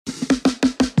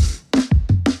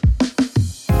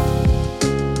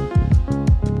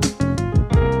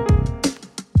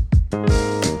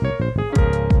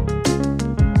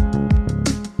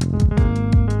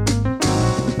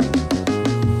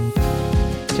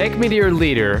Take me to your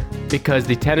leader, because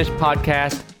the Tennis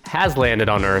Podcast has landed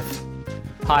on Earth.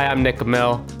 Hi, I'm Nick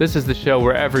Amell. This is the show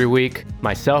where every week,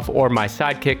 myself or my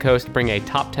sidekick host bring a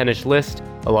top 10-ish list,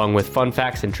 along with fun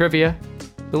facts and trivia.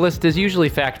 The list is usually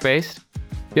fact-based.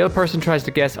 The other person tries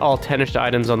to guess all 10-ish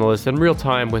items on the list in real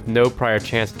time with no prior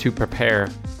chance to prepare.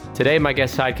 Today, my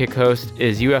guest sidekick host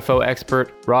is UFO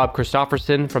expert Rob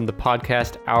Christofferson from the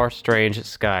podcast Our Strange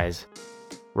Skies.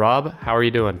 Rob, how are you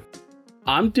doing?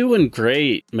 I'm doing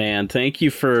great, man. Thank you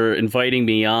for inviting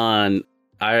me on.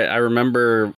 I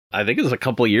remember, I think it was a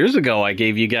couple years ago, I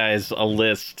gave you guys a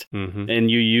list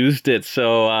and you used it.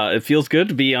 So it feels good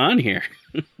to be on here.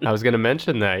 I was going to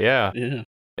mention that, yeah.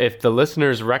 If the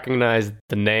listeners recognize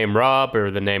the name Rob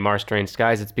or the name Our Strange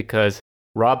Skies, it's because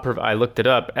Rob, I looked it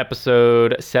up,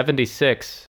 episode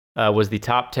 76 was the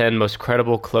top 10 most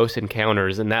credible close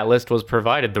encounters. And that list was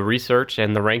provided, the research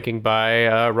and the ranking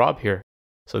by Rob here.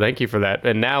 So thank you for that.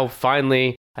 And now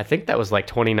finally, I think that was like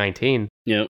 2019.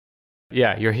 Yep.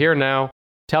 Yeah, you're here now.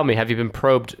 Tell me, have you been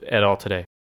probed at all today?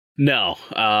 No,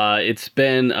 it's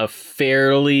been a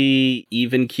fairly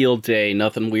even-keeled day.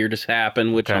 Nothing weird has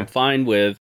happened, which I'm fine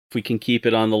with. If we can keep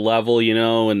it on the level, you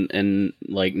know, and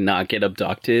like not get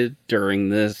abducted during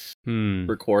this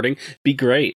recording, be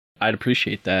great. I'd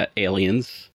appreciate that,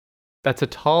 aliens. That's a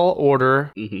tall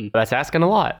order. That's asking a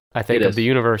lot, I think, of the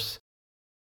universe.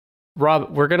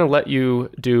 Rob, we're going to let you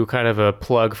do kind of a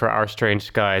plug for Our Strange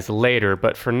Skies later,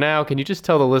 but for now, can you just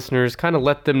tell the listeners, kind of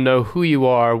let them know who you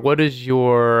are? What is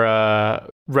your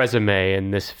resume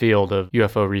in this field of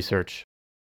UFO research?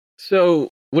 So,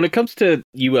 when it comes to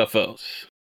UFOs,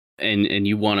 and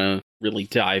you want to really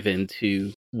dive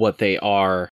into what they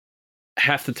are,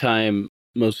 half the time,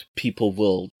 most people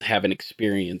will have an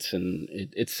experience, and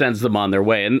it sends them on their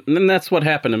way. And that's what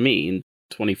happened to me. In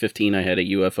 2015, I had a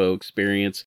UFO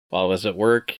experience while I was at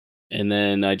work, and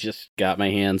then I just got my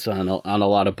hands on a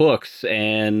lot of books,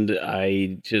 and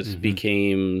I just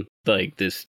became like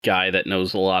this guy that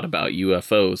knows a lot about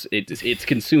UFOs. It's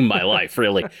consumed my life,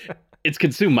 really. It's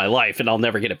consumed my life, and I'll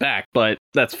never get it back, but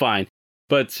that's fine.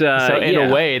 But so in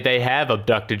a way, they have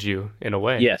abducted you, in a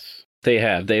way. Yes, they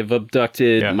have. They've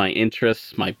abducted my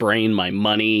interests, my brain, my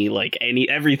money, like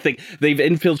everything. They've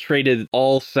infiltrated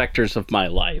all sectors of my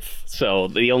life. So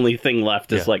the only thing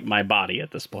left is like my body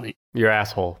at this point. Your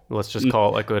asshole. Let's just call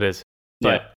it like what it is.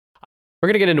 But we're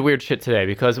going to get into weird shit today,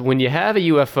 because when you have a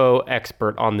UFO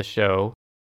expert on the show,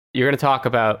 you're going to talk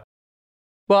about...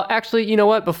 Well, actually, you know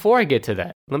what? Before I get to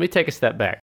that, let me take a step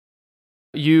back.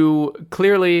 You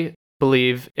clearly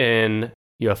believe in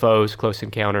UFOs, close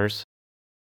encounters.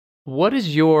 What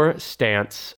is your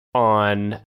stance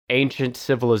on ancient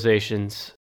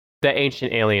civilizations, the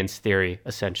ancient aliens theory,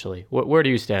 essentially? Where do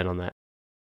you stand on that?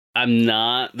 I'm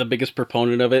not the biggest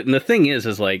proponent of it. And the thing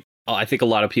is like, I think a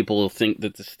lot of people think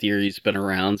that this theory's been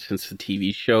around since the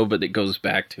TV show, but it goes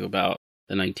back to about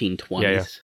the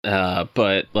 1920s.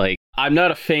 But like, I'm not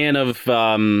a fan of,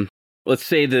 let's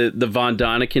say the von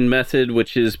Däniken method,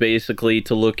 which is basically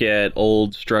to look at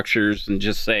old structures and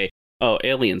just say, oh,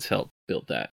 aliens helped build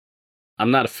that. I'm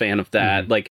not a fan of that.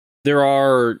 Like, there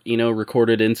are,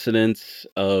 recorded incidents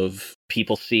of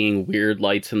people seeing weird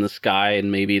lights in the sky,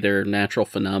 and maybe they're natural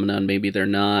phenomenon, maybe they're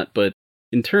not. But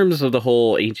in terms of the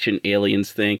whole ancient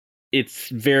aliens thing,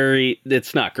 it's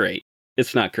not great.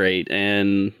 It's not great.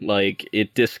 And like,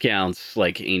 it discounts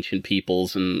like ancient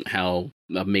peoples and how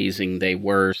amazing they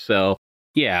were. So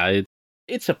yeah,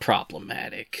 it's a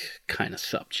problematic kind of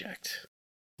subject.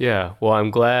 Yeah. Well,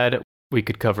 I'm glad we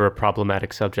could cover a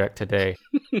problematic subject today.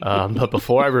 But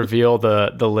before I reveal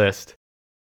the list,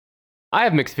 I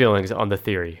have mixed feelings on the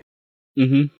theory.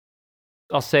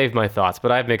 I'll save my thoughts, but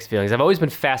I have mixed feelings. I've always been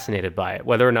fascinated by it,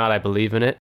 whether or not I believe in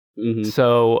it.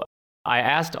 So I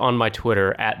asked on my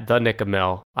Twitter,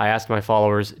 @TheNickAmell, I asked my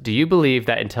followers, do you believe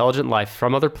that intelligent life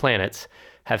from other planets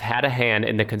have had a hand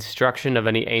in the construction of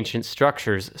any ancient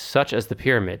structures, such as the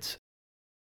pyramids?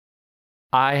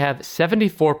 I have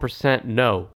 74%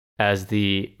 no as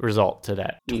the result to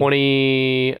that.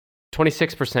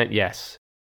 26% yes.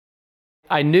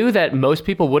 I knew that most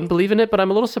people wouldn't believe in it, but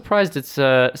I'm a little surprised it's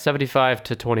 75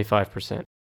 to 25%. Does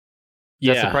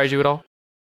that surprise you at all?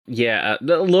 Yeah, a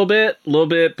little bit,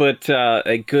 but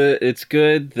it's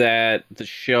good that the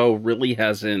show really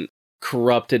hasn't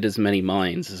corrupted as many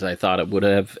minds as I thought it would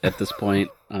have at this point.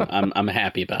 I'm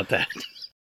happy about that.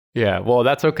 Yeah, well,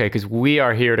 that's okay, because we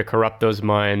are here to corrupt those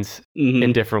minds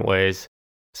in different ways.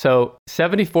 So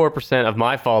 74% of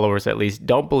my followers, at least,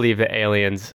 don't believe that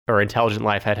aliens or intelligent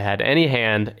life had any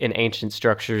hand in ancient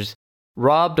structures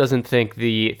Rob doesn't think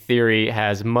the theory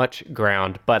has much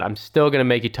ground, but I'm still going to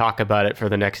make you talk about it for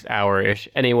the next hour-ish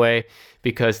anyway,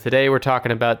 because today we're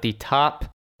talking about the top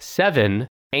 7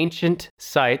 ancient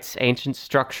sites, ancient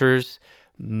structures,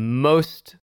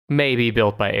 most maybe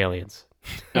built by aliens.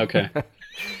 Okay.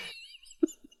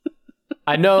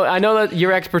 I know that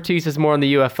your expertise is more on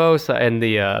the UFO side and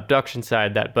the abduction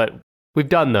side, but we've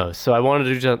done those, so I wanted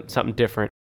to do something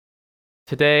different.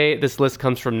 Today, this list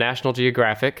comes from National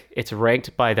Geographic. It's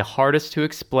ranked by the hardest to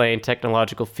explain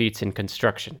technological feats in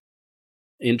construction.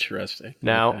 Interesting.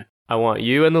 Now, okay. I want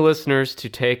you and the listeners to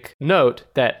take note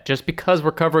that just because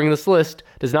we're covering this list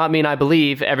does not mean I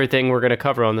believe everything we're going to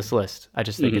cover on this list. I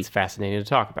just think it's fascinating to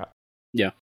talk about. Yeah.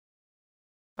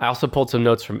 I also pulled some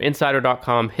notes from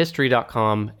Insider.com,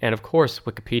 History.com, and of course,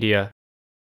 Wikipedia.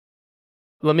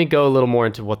 Let me go a little more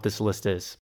into what this list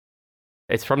is.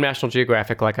 It's from National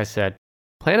Geographic, like I said.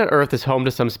 Planet Earth is home to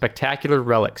some spectacular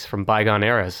relics from bygone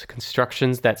eras,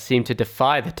 constructions that seem to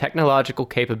defy the technological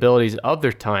capabilities of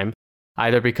their time,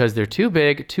 either because they're too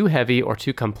big, too heavy, or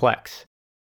too complex.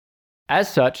 As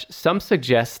such, some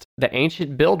suggest the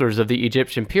ancient builders of the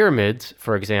Egyptian pyramids,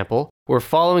 for example, were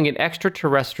following an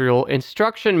extraterrestrial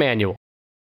instruction manual.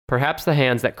 Perhaps the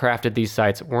hands that crafted these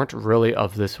sites weren't really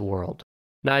of this world.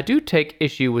 Now, I do take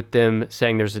issue with them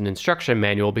saying there's an instruction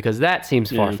manual because that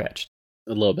seems far-fetched.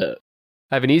 A little bit.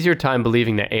 I have an easier time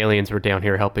believing that aliens were down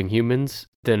here helping humans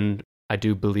than I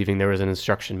do believing there was an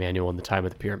instruction manual in the time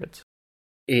of the pyramids.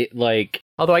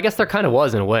 Although I guess there kind of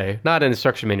was in a way. Not an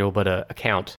instruction manual, but an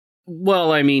account.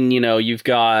 Well, I mean, you've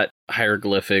got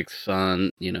hieroglyphics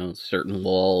on, certain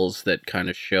walls that kind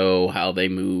of show how they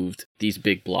moved these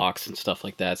big blocks and stuff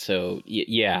like that. So,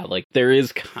 yeah, there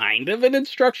is kind of an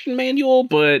instruction manual,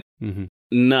 but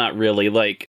not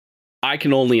really. I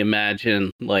can only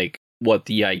imagine, what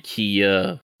the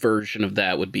IKEA version of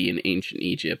that would be in ancient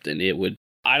Egypt, and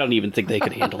I don't even think they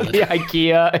could handle it. The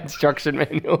IKEA instruction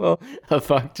manual? Oh,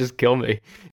 fuck, just kill me.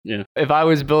 Yeah. If I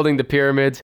was building the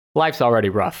pyramids, life's already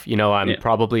rough. I'm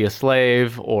probably a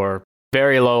slave or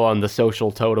very low on the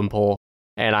social totem pole,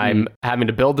 and I'm having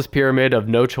to build this pyramid of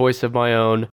no choice of my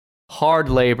own, hard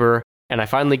labor, and I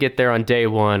finally get there on day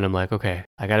one. I'm like, okay,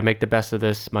 I got to make the best of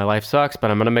this. My life sucks,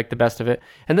 but I'm going to make the best of it.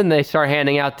 And then they start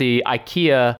handing out the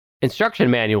IKEA instruction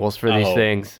manuals for these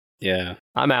things. Yeah.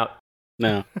 I'm out.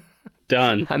 No.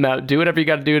 Done. I'm out. Do whatever you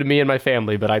got to do to me and my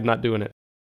family, but I'm not doing it.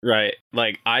 Right.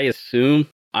 I assume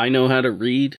I know how to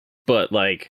read, but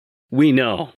we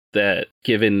know that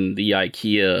given the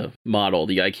IKEA model,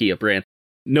 the IKEA brand,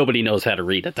 nobody knows how to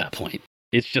read at that point.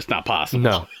 It's just not possible.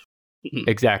 No,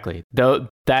 exactly. Though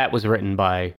that was written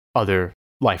by other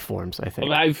life forms, I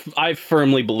think. I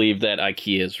firmly believe that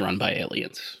IKEA is run by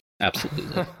aliens.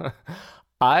 Absolutely.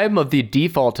 I'm of the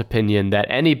default opinion that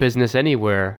any business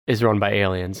anywhere is run by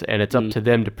aliens, and it's up to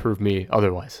them to prove me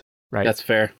otherwise. Right? That's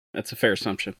fair. That's a fair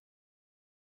assumption.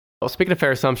 Well, speaking of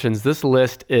fair assumptions, this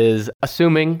list is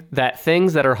assuming that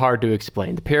things that are hard to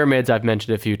explain. The pyramids I've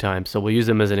mentioned a few times, so we'll use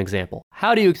them as an example.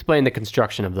 How do you explain the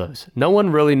construction of those? No one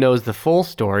really knows the full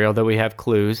story, although we have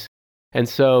clues. And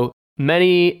so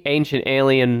many ancient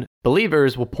alien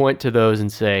believers will point to those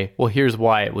and say, well, here's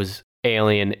why it was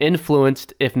alien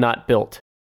influenced, if not built.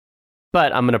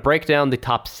 But I'm going to break down the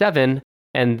top 7,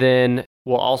 and then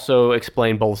we'll also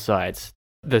explain both sides.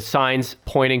 The signs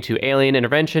pointing to alien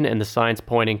intervention and the signs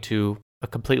pointing to a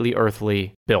completely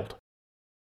earthly build.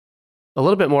 A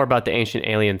little bit more about the ancient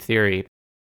alien theory.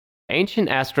 Ancient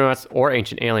astronauts or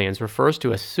ancient aliens refers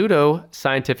to a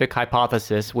pseudo-scientific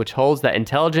hypothesis which holds that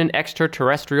intelligent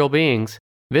extraterrestrial beings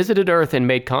visited Earth and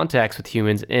made contacts with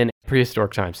humans in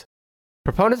prehistoric times.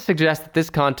 Proponents suggest that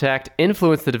this contact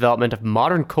influenced the development of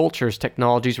modern cultures,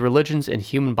 technologies, religions, and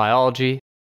human biology.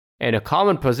 And a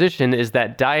common position is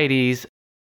that deities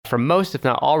from most, if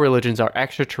not all, religions are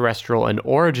extraterrestrial in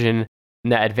origin,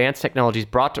 and that advanced technologies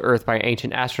brought to Earth by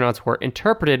ancient astronauts were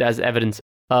interpreted as evidence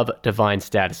of divine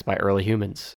status by early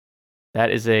humans. That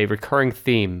is a recurring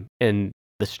theme in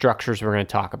the structures we're going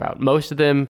to talk about. Most of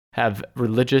them have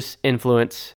religious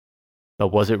influence, but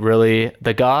was it really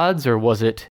the gods or was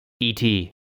it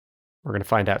E.T.? We're going to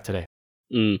find out today.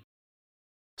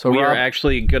 So we are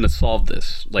actually going to solve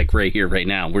this, right here, right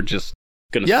now. We're just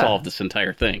going to solve this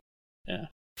entire thing. Yeah.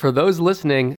 For those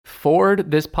listening, forward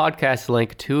this podcast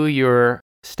link to your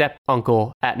step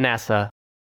uncle at NASA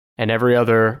and every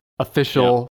other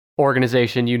official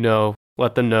organization you know.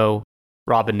 Let them know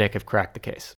Rob and Nick have cracked the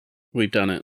case. We've done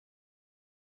it.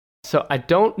 So I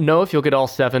don't know if you'll get all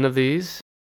 7 of these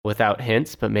without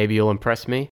hints, but maybe you'll impress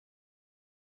me.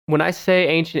 When I say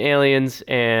ancient aliens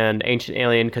and ancient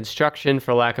alien construction,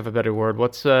 for lack of a better word,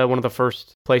 what's one of the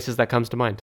first places that comes to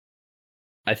mind?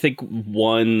 I think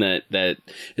one that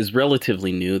is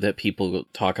relatively new that people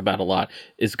talk about a lot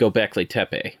is Göbekli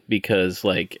Tepe, because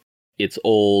like it's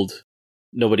old.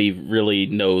 Nobody really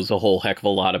knows a whole heck of a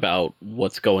lot about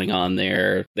what's going on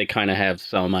there. They kind of have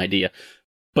some idea,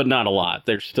 but not a lot.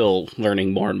 They're still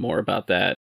learning more and more about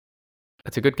that.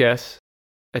 That's a good guess.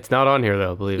 It's not on here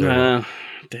though, believe it or not.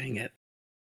 Dang it.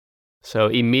 So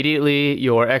immediately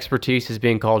your expertise is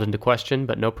being called into question,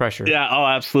 but no pressure. Yeah, oh,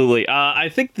 absolutely. I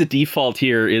think the default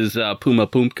here is Puma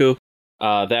Punku.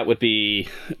 That would be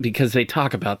because they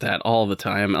talk about that all the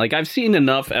time. Like, I've seen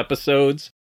enough episodes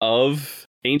of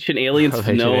Ancient Aliens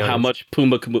to know how much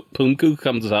Puma Punku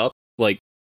comes up, like,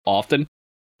 often.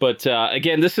 But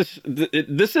again, this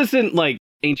isn't like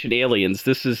Ancient Aliens.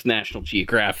 This is National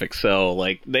Geographic, so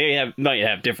like they might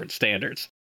have different standards.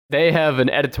 They have an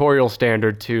editorial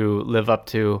standard to live up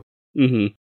to. Mm-hmm.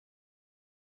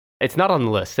 It's not on the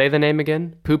list. Say the name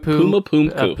again. Puma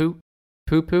Punku.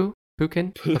 Poo-poo?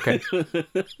 Pukin? Okay.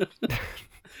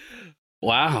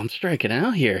 Wow, I'm striking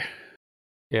out here.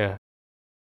 Yeah.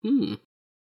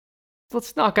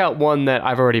 Let's knock out one that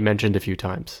I've already mentioned a few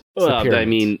times. Well, I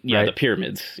mean, yeah, right? The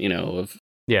pyramids, of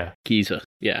Giza.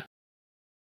 Yeah.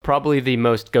 Probably the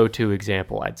most go-to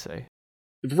example, I'd say.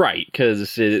 Right,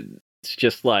 because it's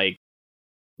just like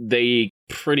they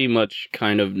pretty much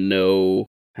kind of know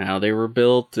how they were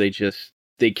built. They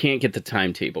can't get the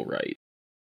timetable right.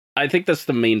 I think that's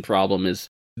the main problem, is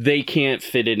they can't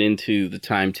fit it into the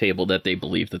timetable that they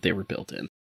believe that they were built in.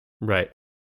 Right.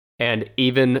 And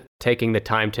even taking the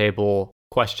timetable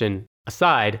question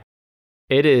aside,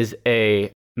 it is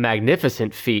a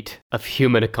magnificent feat of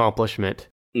human accomplishment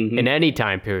in any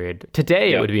time period.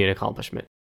 Today, it would be an accomplishment.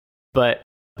 But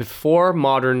before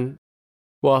modern,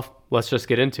 well, let's just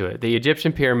get into it. The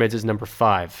Egyptian pyramids is number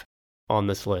 5 on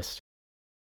this list.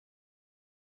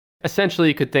 Essentially,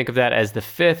 you could think of that as the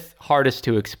 5th hardest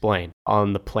to explain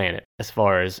on the planet as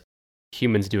far as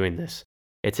humans doing this.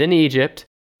 It's in Egypt,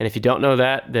 and if you don't know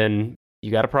that, then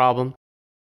you got a problem.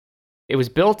 It was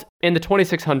built in the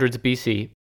 2600s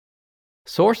BC.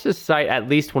 Sources cite at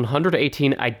least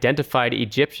 118 identified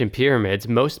Egyptian pyramids,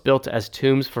 most built as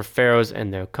tombs for pharaohs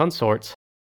and their consorts.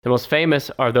 The most famous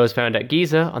are those found at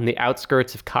Giza on the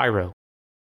outskirts of Cairo.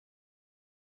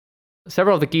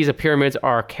 Several of the Giza pyramids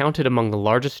are counted among the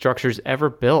largest structures ever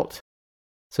built.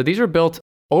 So these were built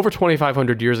over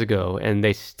 2,500 years ago, and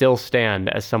they still stand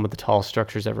as some of the tallest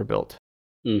structures ever built.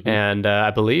 Mm-hmm. And I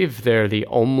believe they're the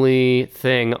only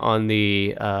thing on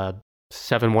the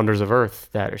 7 Wonders of Earth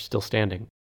that are still standing.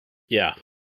 Yeah.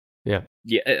 Yeah.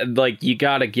 Yeah, like, you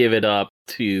gotta give it up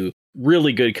to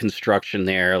really good construction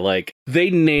there. Like,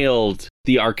 they nailed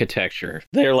the architecture.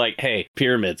 They're like, hey,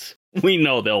 pyramids, we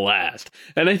know they'll last.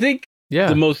 And I think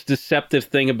the most deceptive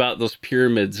thing about those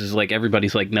pyramids is, like,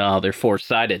 everybody's like, no, they're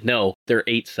 4-sided. No, they're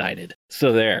 8-sided.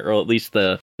 So there, or at least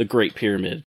the Great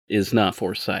Pyramid is not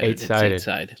 4-sided. 8-sided. It's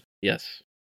 8-sided. Yes.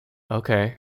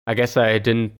 Okay. I guess I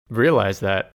didn't realize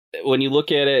that. When you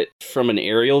look at it from an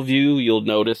aerial view, you'll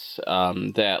notice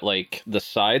that, like, the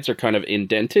sides are kind of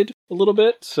indented a little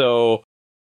bit. So,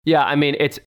 yeah, I mean,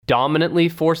 it's dominantly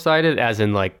 4-sided, as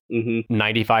in, like,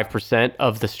 95%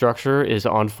 of the structure is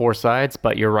on 4 sides.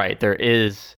 But you're right, there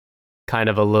is kind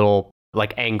of a little,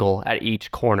 like, angle at each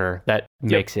corner that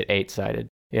makes it 8-sided.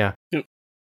 Yeah. Yep.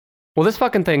 Well, this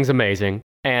fucking thing's amazing.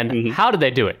 And how did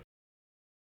they do it?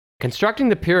 Constructing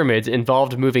the pyramids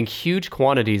involved moving huge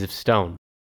quantities of stone.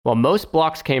 While most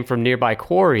blocks came from nearby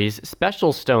quarries,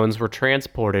 special stones were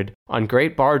transported on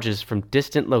great barges from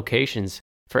distant locations,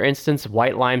 for instance,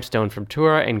 white limestone from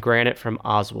Tura and granite from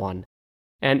Aswan.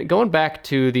 And going back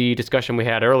to the discussion we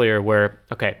had earlier where,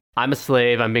 okay, I'm a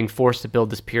slave, I'm being forced to build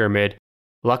this pyramid.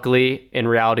 Luckily, in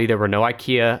reality, there were no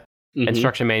IKEA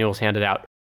instruction manuals handed out.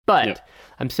 But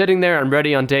I'm sitting there, I'm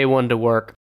ready on day 1 to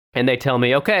work, and they tell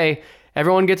me, okay,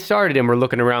 everyone gets started, and we're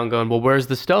looking around going, well, where's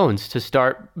the stones to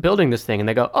start building this thing? And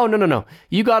they go, oh, no.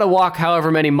 You got to walk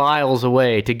however many miles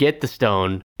away to get the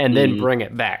stone and then bring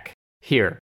it back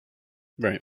here.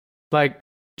 Right. Like,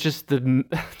 just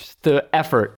the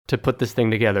effort to put this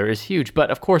thing together is huge.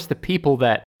 But, of course, the people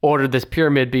that ordered this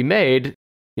pyramid be made,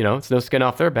 it's no skin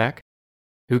off their back.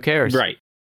 Who cares? Right.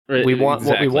 We want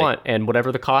what we want, and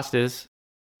whatever the cost is.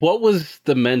 What was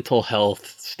the mental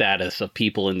health status of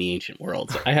people in the ancient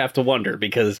world? I have to wonder,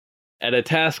 because at a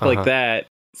task like that,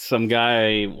 some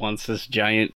guy wants this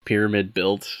giant pyramid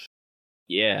built.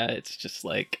 Yeah, it's just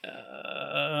like,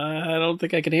 I don't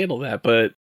think I can handle that.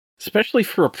 But especially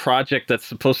for a project that's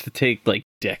supposed to take like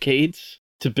decades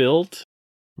to build.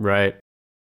 Right.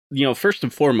 First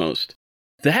and foremost,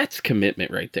 that's commitment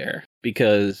right there,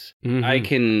 because I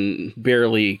can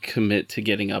barely commit to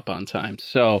getting up on time.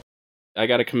 So I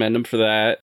got to commend them for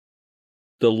that.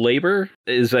 The labor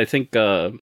is, I think,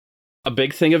 a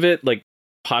big thing of it. Like,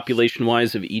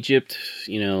 population-wise of Egypt,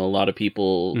 a lot of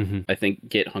people, I think,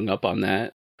 get hung up on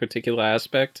that particular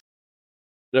aspect.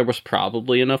 There was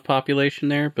probably enough population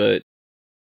there, but...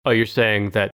 Oh, you're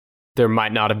saying that there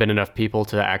might not have been enough people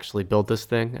to actually build this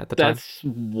thing at the time? That's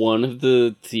one of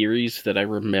the theories that I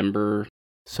remember.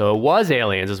 So it was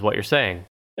aliens, is what you're saying.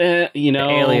 The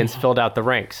aliens filled out the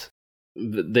ranks.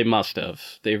 They must have.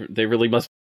 They really must.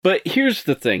 But here's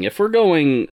the thing. If we're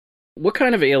going... What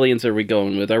kind of aliens are we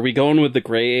going with? Are we going with the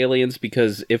gray aliens?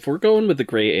 Because if we're going with the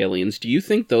gray aliens, do you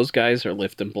think those guys are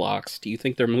lifting blocks? Do you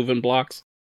think they're moving blocks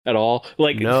at all?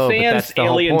 Like, no, sans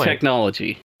alien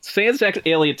technology. Sans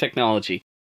alien technology.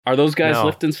 Are those guys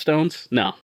lifting stones?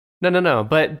 No. No.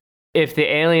 But if the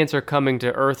aliens are coming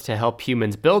to Earth to help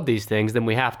humans build these things, then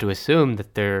we have to assume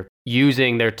that they're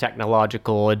using their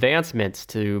technological advancements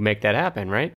to make that happen,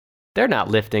 right? They're not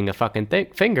lifting a fucking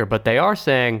finger, but they are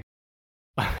saying...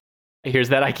 Here's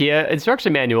that IKEA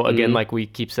instruction manual again, like we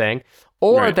keep saying.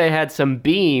 Or they had some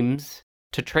beams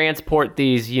to transport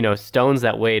these, stones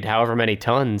that weighed however many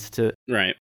tons to...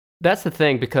 Right. That's the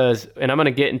thing, because, and I'm going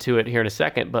to get into it here in a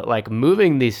second, but like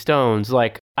moving these stones,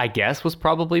 like, I guess was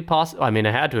probably possible. I mean,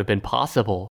 it had to have been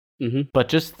possible. But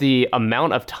just the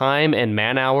amount of time and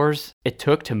man hours it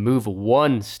took to move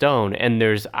one stone, and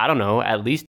there's, I don't know, at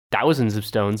least thousands of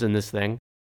stones in this thing.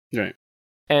 Right.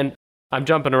 And I'm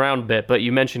jumping around a bit, but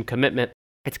you mentioned commitment.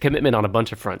 It's commitment on a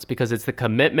bunch of fronts, because it's the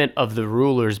commitment of the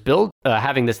rulers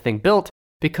having this thing built,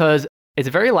 because it's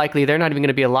very likely they're not even going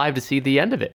to be alive to see the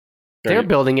end of it. Right. They're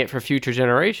building it for future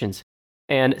generations.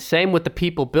 And same with the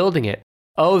people building it.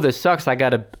 Oh, this sucks. I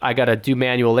gotta do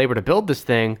manual labor to build this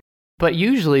thing. But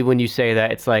usually when you say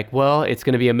that, it's like, well, it's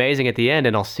going to be amazing at the end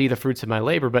and I'll see the fruits of my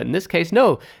labor. But in this case,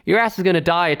 no, your ass is going to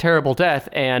die a terrible death,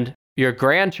 and your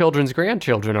grandchildren's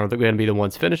grandchildren are going to be the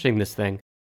ones finishing this thing.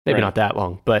 Maybe not that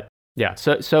long, but yeah.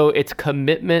 So it's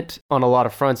commitment on a lot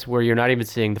of fronts where you're not even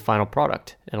seeing the final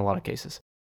product in a lot of cases.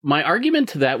 My argument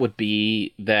to that would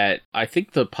be that I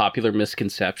think the popular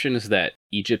misconception is that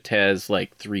Egypt has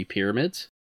like 3 pyramids.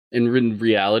 And in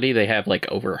reality, they have like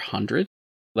over 100,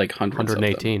 like hundreds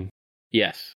 118. Of them.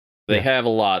 Yes, they have a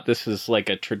lot. This is like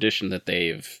a tradition that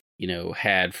they've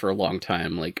had for a long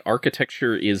time. Like,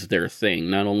 architecture is their thing,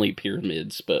 not only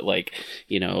pyramids, but like,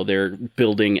 they're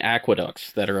building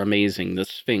aqueducts that are amazing. The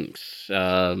Sphinx,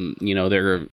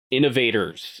 they're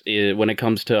innovators when it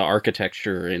comes to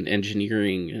architecture and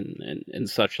engineering and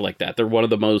such like that. They're one of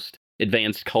the most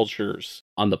advanced cultures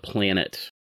on the planet.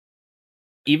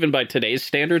 Even by today's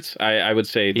standards, I would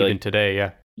say... Even today,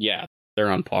 yeah. Yeah, they're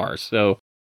on par. So,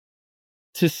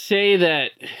 to say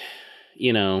that,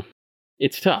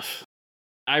 it's tough.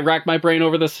 I rack my brain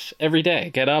over this every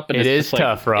day. Get up and it is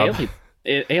tough, Rob.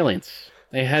 Aliens.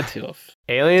 They had to have.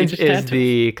 Aliens is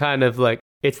the kind of like,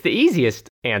 it's the easiest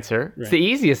answer. Right. It's the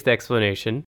easiest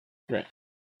explanation. Right.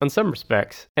 On some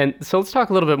respects. And so let's talk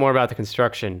a little bit more about the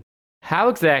construction. How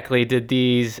exactly did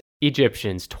these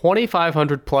Egyptians,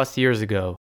 2,500 plus years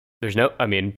ago,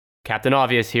 Captain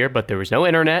Obvious here, but there was no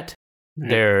internet. Right.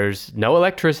 There's no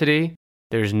electricity.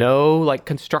 There's no like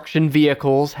construction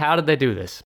vehicles. How did they do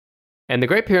this? And the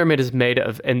Great Pyramid is made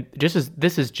of, and this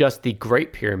is just the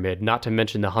Great Pyramid, not to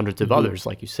mention the hundreds of others,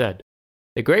 like you said.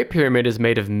 The Great Pyramid is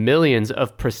made of millions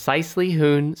of precisely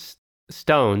hewn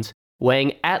stones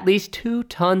weighing at least 2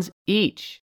 tons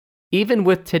each. Even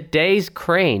with today's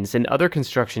cranes and other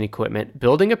construction equipment,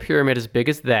 building a pyramid as big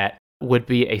as that would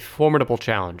be a formidable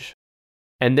challenge.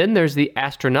 And then there's the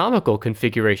astronomical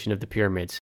configuration of the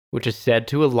pyramids, which is said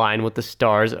to align with the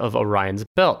stars of Orion's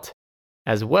belt.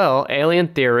 As well, alien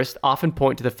theorists often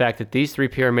point to the fact that these 3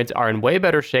 pyramids are in way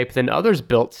better shape than others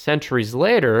built centuries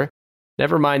later,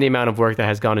 never mind the amount of work that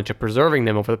has gone into preserving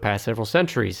them over the past several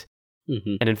centuries.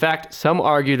 And in fact, some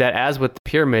argue that as with the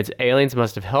pyramids, aliens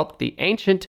must have helped the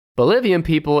ancient Bolivian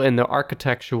people in their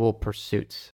architectural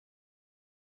pursuits.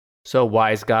 So,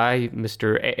 wise guy,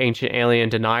 Mr. Ancient Alien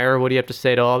Denier, what do you have to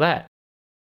say to all that?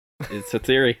 It's a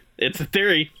theory. It's a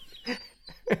theory.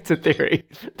 It's a theory.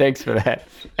 Thanks for that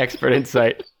expert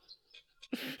insight.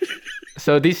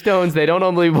 So these stones, they don't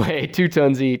only weigh 2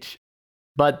 tons each,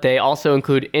 but they also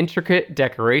include intricate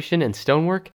decoration and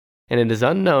stonework, and it is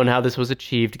unknown how this was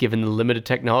achieved given the limited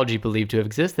technology believed to have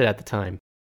existed at the time.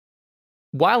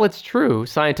 While it's true,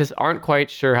 scientists aren't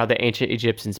quite sure how the ancient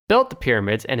Egyptians built the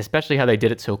pyramids, and especially how they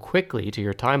did it so quickly, to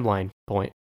your timeline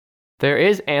point. There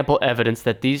is ample evidence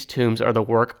that these tombs are the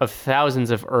work of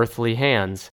thousands of earthly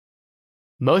hands.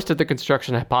 Most of the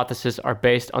construction hypotheses are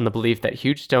based on the belief that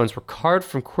huge stones were carved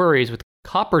from quarries with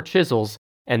copper chisels,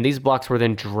 and these blocks were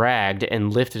then dragged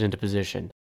and lifted into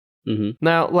position.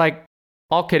 Now, like,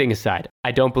 all kidding aside,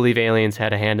 I don't believe aliens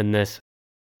had a hand in this.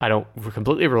 I don't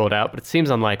completely rule it out, but it seems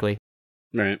unlikely.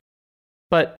 Right.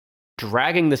 But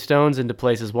dragging the stones into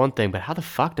place is one thing, but how the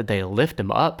fuck did they lift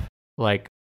him up? Like,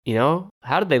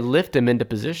 how did they lift him into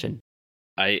position?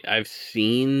 I've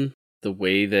seen the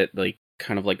way that, like,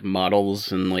 kind of like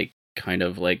models and like kind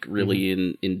of like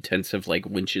really intensive like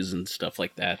winches and stuff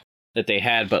like that they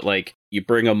had, but like you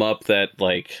bring them up that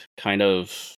like kind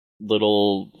of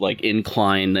little like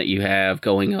incline that you have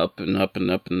going up and up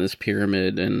and up in this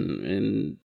pyramid,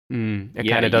 and it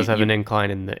kind of does have an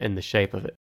incline in the shape of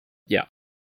it. Yeah.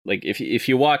 Like if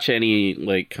you watch any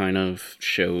like kind of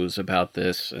shows about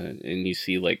this and you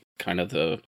see like kind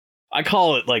of I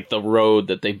call it like the road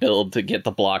that they build to get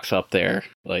the blocks up there.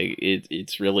 Like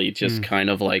it's really just kind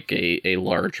of like a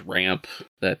large ramp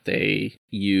that they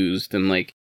used, and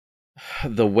like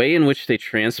the way in which they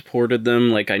transported them.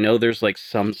 Like I know there's like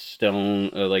some stone,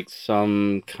 like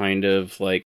some kind of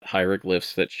like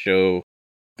hieroglyphs that show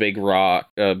big rock,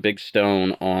 big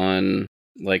stone on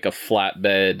like a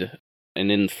flatbed, and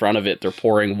in front of it they're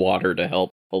pouring water to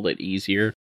help pull it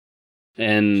easier.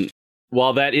 And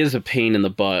while that is a pain in the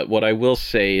butt, what I will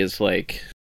say is like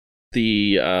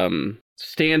the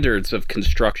standards of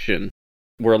construction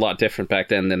were a lot different back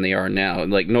then than they are now.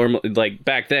 Like normally, like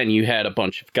back then you had a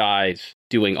bunch of guys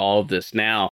doing all of this.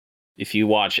 Now, if you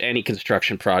watch any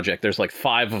construction project, there's like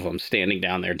 5 of them standing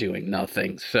down there doing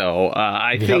nothing. So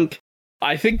I think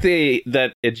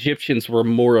that Egyptians were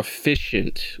more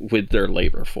efficient with their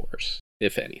labor force,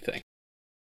 if anything.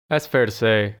 That's fair to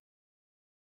say.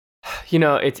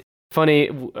 It's funny,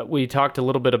 we talked a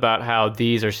little bit about how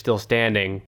these are still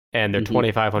standing, and they're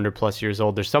 2,500 plus years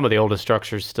old. There's some of the oldest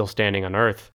structures still standing on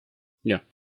Earth. Yeah.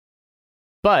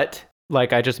 But,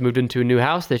 like, I just moved into a new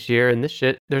house this year, and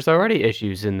there's already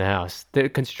issues in the house. The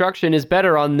construction is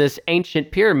better on this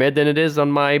ancient pyramid than it is on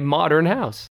my modern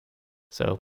house.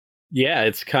 So. Yeah,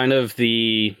 it's kind of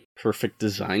the perfect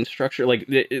design structure. Like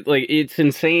it's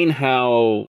insane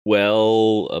how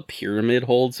well a pyramid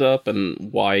holds up and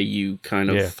why you kind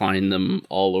of find them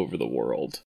all over the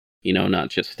world. Not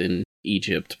just in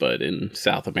Egypt, but in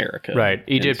South America. Right.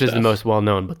 Egypt is the most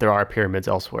well-known, but there are pyramids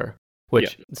elsewhere,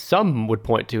 which some would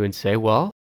point to and say,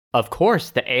 well, of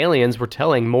course, the aliens were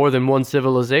telling more than one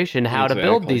civilization how to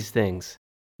build these things.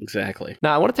 Exactly.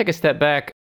 Now, I want to take a step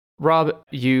back. Rob,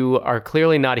 you are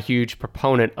clearly not a huge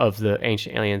proponent of the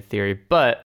ancient alien theory,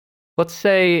 but let's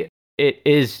say it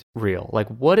is real. Like,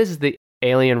 what is the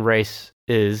alien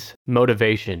race's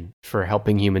motivation for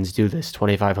helping humans do this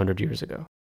 2,500 years ago?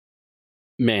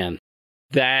 Man,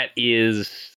 that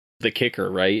is the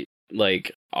kicker, right?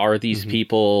 Like, are these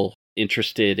people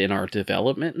interested in our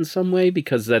development in some way?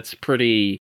 Because that's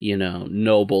pretty,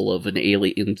 noble of an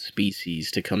alien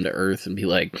species to come to Earth and be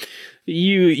like,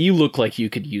 you look like you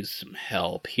could use some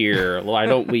help here. Why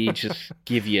don't we just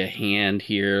give you a hand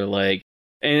here? Like,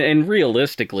 and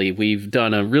realistically, we've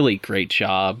done a really great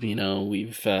job.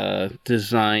 We've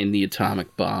designed the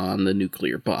atomic bomb, the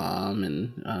nuclear bomb,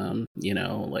 and,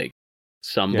 like,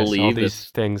 some believe all these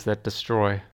things that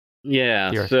destroy.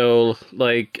 Yeah, so,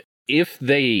 like, if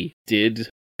they did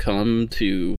come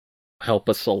to help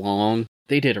us along,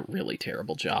 they did a really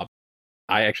terrible job.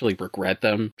 I actually regret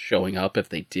them showing up if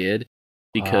they did,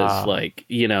 because,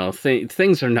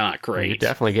 things are not great. You're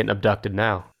definitely getting abducted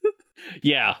now.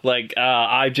 Yeah, like,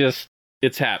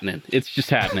 it's happening. It's just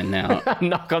happening now.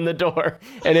 Knock on the door,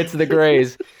 and it's the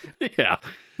Greys. Yeah.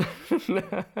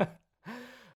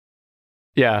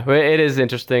 Yeah, it is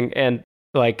interesting, and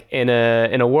like in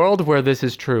a world where this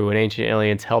is true and ancient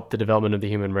aliens help the development of the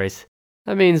human race,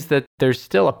 that means that there's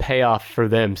still a payoff for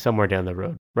them somewhere down the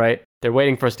road, right? They're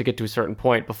waiting for us to get to a certain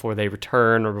point before they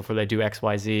return or before they do X,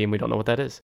 Y, Z, and we don't know what that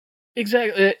is.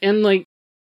 Exactly, and like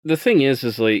the thing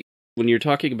is like when you're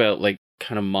talking about like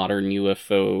kind of modern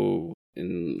UFO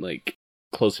and like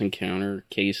close encounter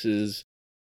cases,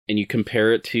 and you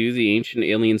compare it to the ancient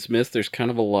aliens myth, there's kind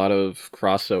of a lot of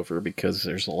crossover because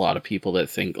there's a lot of people that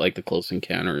think like the close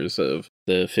encounters of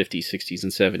the 50s, 60s,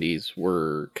 and 70s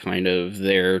were kind of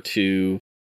there to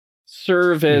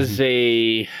serve as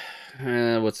a,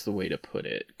 what's the way to put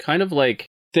it? Kind of like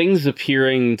things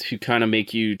appearing to kind of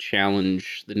make you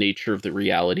challenge the nature of the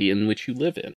reality in which you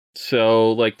live in.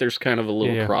 So like there's kind of a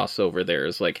little crossover there.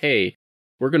 It's like, hey,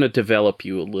 we're going to develop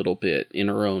you a little bit in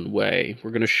our own way. We're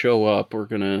going to show up. We're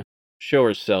going to show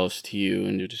ourselves to you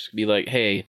and just be like,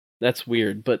 hey, that's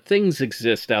weird, but things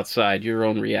exist outside your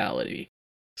own reality.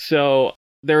 So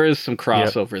there is some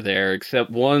crossover there,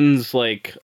 except one's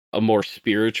like a more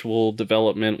spiritual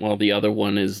development, while the other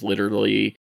one is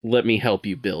literally, let me help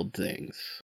you build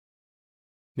things.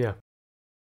 Yeah.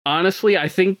 Honestly, I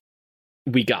think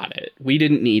we got it. We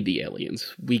didn't need the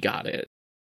aliens. We got it.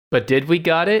 But did we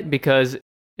got it? Because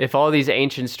if all these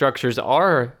ancient structures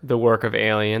are the work of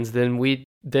aliens, then we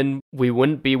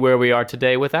wouldn't be where we are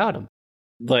today without them.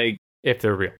 Like, if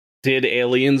they're real. Did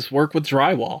aliens work with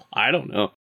drywall? I don't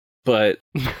know. But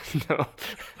no.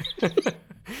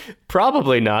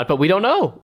 Probably not, but we don't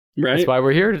know. Right. That's why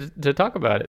we're here to talk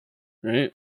about it.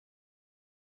 Right.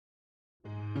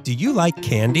 Do you like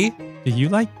candy? Do you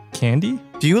like candy?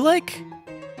 Do you like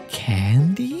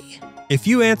candy? If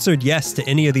you answered yes to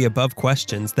any of the above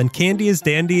questions, then Candy is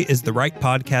Dandy is the right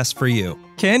podcast for you.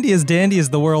 Candy is Dandy is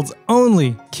the world's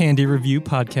only candy review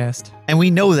podcast. And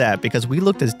we know that because we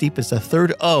looked as deep as the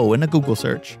third O in a Google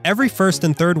search. Every first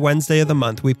and third Wednesday of the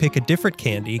month, we pick a different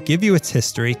candy, give you its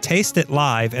history, taste it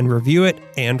live, and review it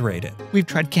and rate it. We've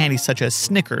tried candies such as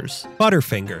Snickers,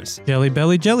 Butterfingers, Jelly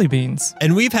Belly Jelly Beans,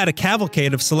 and we've had a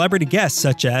cavalcade of celebrity guests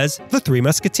such as the Three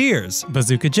Musketeers,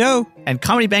 Bazooka Joe, and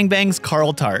Comedy Bang Bang's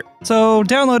Carl Tart. So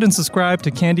download and subscribe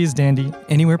to Candy is Dandy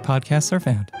anywhere podcasts are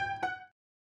found.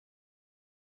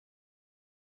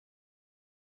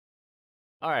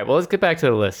 All right, well, let's get back to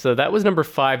the list. So that was number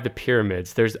 5, the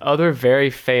pyramids. There's other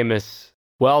very famous,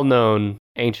 well-known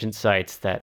ancient sites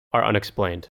that are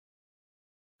unexplained.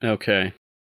 Okay.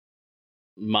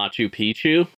 Machu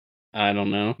Picchu? I don't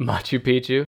know. Machu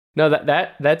Picchu? No,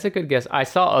 that's a good guess. I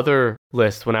saw other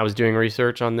lists when I was doing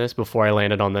research on this before I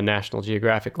landed on the National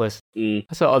Geographic list. I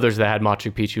saw others that had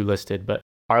Machu Picchu listed, but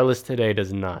our list today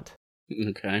does not.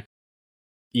 Okay.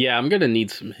 Yeah, I'm going to need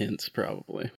some hints,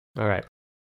 probably. All right.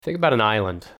 Think about an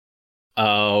island.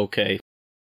 Oh, okay.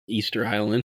 Easter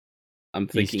Island. I'm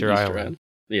thinking Easter Island.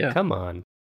 Yeah. Come on.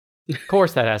 Of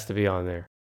course that has to be on there.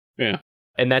 Yeah.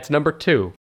 And that's number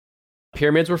 2.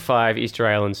 Pyramids were 5, Easter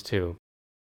Island's 2.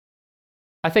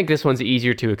 I think this one's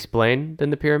easier to explain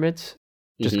than the pyramids,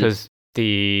 just because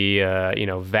the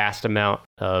vast amount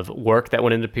of work that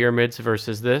went into pyramids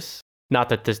versus this. Not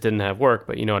that this didn't have work,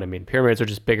 but you know what I mean. Pyramids are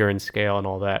just bigger in scale and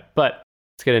all that. But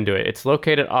let's get into it. It's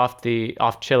located off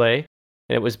Chile,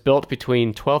 and it was built between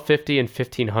 1250 and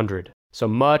 1500, so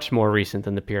much more recent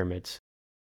than the pyramids.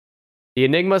 The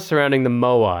enigmas surrounding the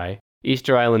Moai,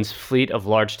 Easter Island's fleet of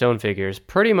large stone figures,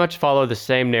 pretty much follow the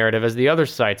same narrative as the other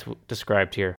sites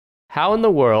described here. How in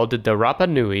the world did the Rapa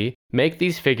Nui make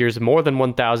these figures more than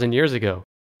 1,000 years ago?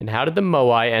 And how did the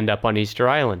Moai end up on Easter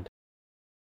Island?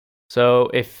 So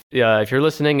if you're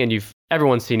listening and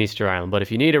everyone's seen Easter Island, but if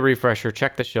you need a refresher,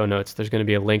 check the show notes. There's going to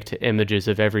be a link to images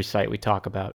of every site we talk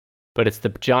about. But it's the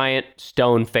giant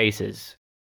stone faces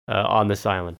on this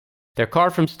island. They're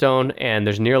carved from stone, and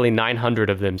there's nearly 900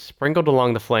 of them sprinkled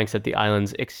along the flanks of the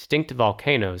island's extinct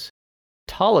volcanoes.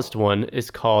 The tallest one is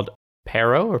called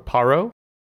Paro.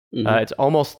 It's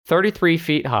almost 33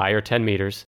 feet high, or 10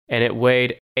 meters, and it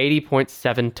weighed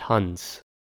 80.7 tons.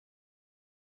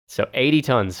 So 80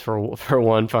 tons for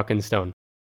one fucking stone.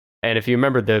 And if you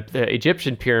remember, the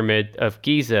Egyptian pyramid of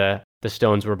Giza, the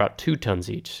stones were about 2 tons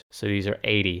each. So these are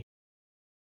 80.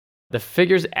 The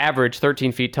figures average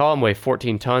 13 feet tall and weigh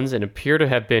 14 tons and appear to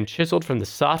have been chiseled from the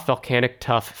soft volcanic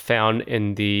tuff found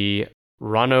in the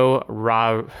Rano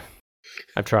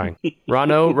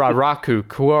Raraku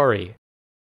quarry.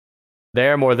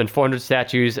 There, more than 400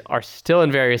 statues are still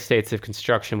in various states of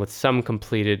construction, with some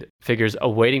completed figures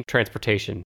awaiting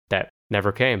transportation that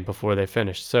never came before they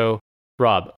finished. So,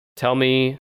 Rob, tell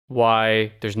me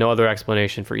why there's no other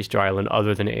explanation for Easter Island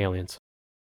other than aliens.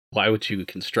 Why would you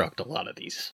construct a lot of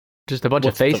these? Just a bunch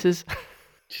of faces?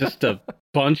 Just a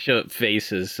bunch of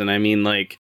faces. And I mean,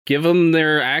 like, give them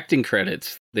their acting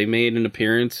credits. They made an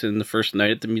appearance in the first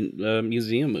Night at the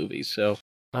Museum movie, so...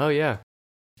 Oh, yeah.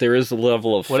 There is a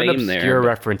level of fame there. What an obscure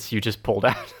reference you just pulled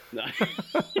out.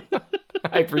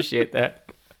 I appreciate that.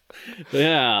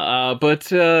 Yeah,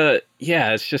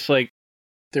 yeah, it's just like,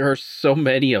 there are so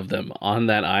many of them on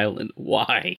that island.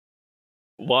 Why?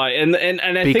 And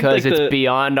I think because it's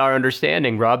beyond our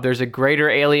understanding, Rob. There's a greater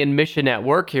alien mission at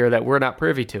work here that we're not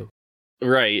privy to.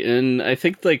 Right, and I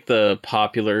think like the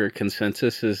popular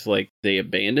consensus is like they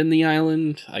abandoned the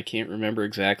island. I can't remember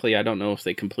exactly. I don't know if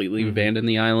they completely abandoned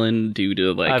the island due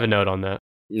to like... I have a note on that.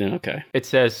 No, okay. It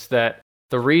says that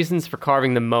the reasons for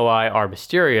carving the Moai are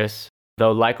mysterious,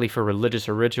 though likely for religious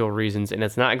or ritual reasons, and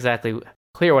it's not exactly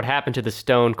clear what happened to the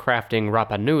stone crafting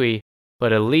Rapa Nui,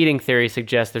 but a leading theory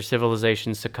suggests their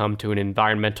civilization succumbed to an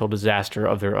environmental disaster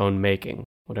of their own making,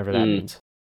 whatever that means.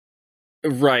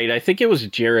 Right, I think it was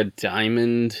Jared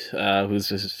Diamond,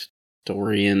 who's a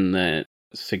historian, that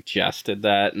suggested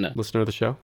that. Listener of the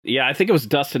show? Yeah, I think it was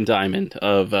Dustin Diamond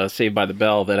of Saved by the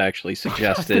Bell that actually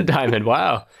suggested. Dustin Diamond,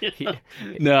 wow.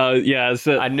 No, yeah.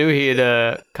 So, I knew he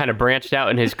had kind of branched out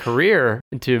in his career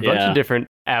into a bunch of different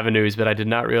avenues, but I did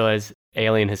not realize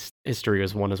alien history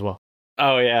was one as well.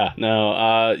 Oh, yeah.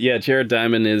 No, Jared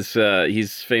Diamond is,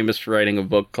 he's famous for writing a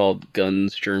book called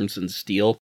Guns, Germs, and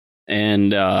Steel.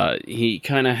 And he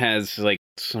kind of has like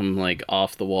some like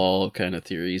off the wall kind of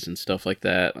theories and stuff like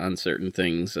that on certain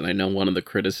things. And I know one of the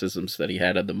criticisms that he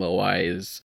had of the Moai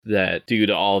is that due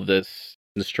to all this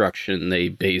destruction, they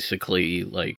basically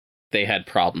like they had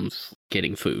problems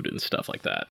getting food and stuff like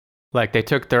that. Like they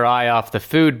took their eye off the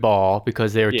food ball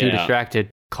because they were too distracted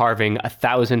carving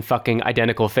 1,000 fucking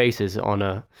identical faces on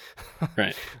a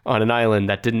on an island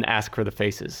that didn't ask for the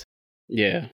faces.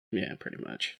 Yeah, pretty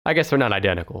much. I guess they're not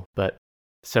identical, but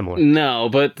similar. No,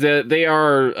 but they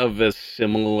are of a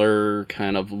similar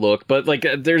kind of look. But like,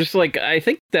 there's like, I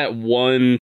think that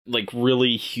one like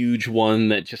really huge one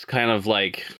that just kind of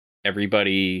like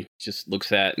everybody just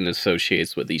looks at and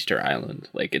associates with Easter Island.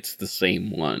 Like it's the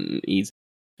same one.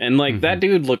 And like that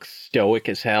dude looks stoic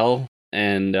as hell,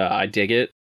 and I dig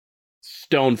it.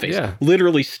 Stone-faced,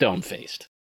 literally stone-faced.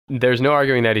 There's no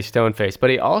arguing that he's stone-faced, but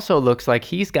he also looks like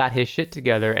he's got his shit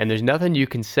together, and there's nothing you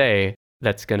can say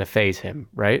that's going to faze him,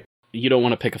 right? You don't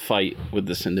want to pick a fight with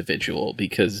this individual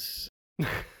because...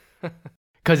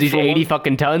 Because he's 80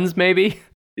 fucking tons, maybe?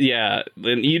 Yeah,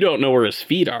 and you don't know where his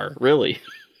feet are, really.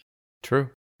 True.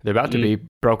 They're about to be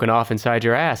broken off inside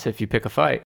your ass if you pick a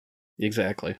fight.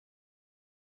 Exactly.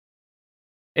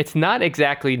 It's not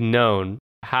exactly known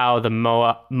how the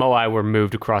Moai were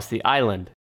moved across the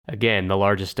island. Again, the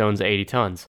largest stone's 80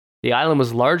 tons. The island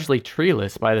was largely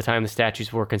treeless by the time the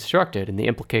statues were constructed, and the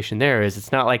implication there is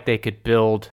it's not like they could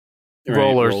build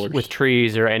rollers with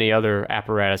trees or any other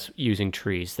apparatus using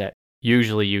trees that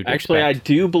usually you'd Actually, expect.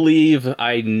 I do believe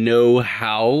I know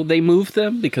how they moved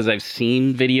them because I've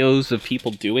seen videos of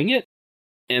people doing it.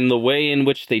 And the way in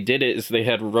which they did it is they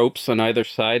had ropes on either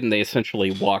side, and they essentially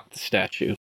walked the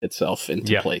statue itself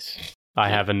into place. I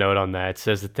have a note on that. It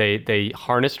says that they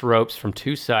harnessed ropes from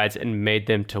two sides and made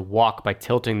them to walk by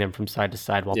tilting them from side to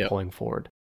side while pulling forward.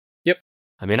 Yep.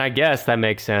 I mean, I guess that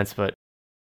makes sense, but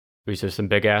these are some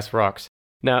big-ass rocks.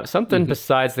 Now, something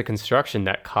besides the construction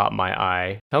that caught my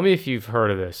eye. Tell me if you've heard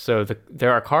of this. So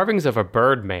there are carvings of a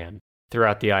Birdman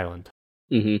throughout the island.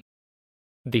 Mm-hmm.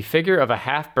 The figure of a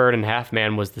half bird and half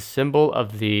man was the symbol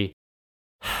of the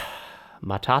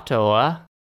Matatoa,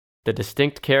 the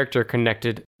distinct character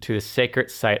connected to the sacred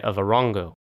site of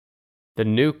Orongo. The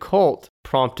new cult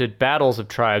prompted battles of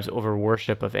tribes over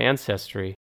worship of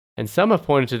ancestry, and some have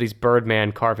pointed to these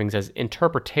Birdman carvings as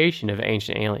interpretation of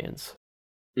ancient aliens.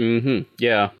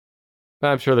 Yeah.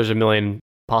 I'm sure there's a million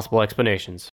possible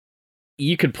explanations.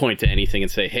 You could point to anything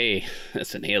and say, hey,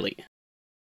 that's an alien.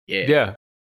 Yeah.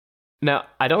 Now,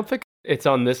 I don't think it's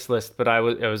on this list, but I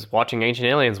was watching Ancient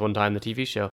Aliens one time, the TV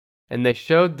show, and they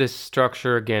showed this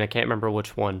structure again. I can't remember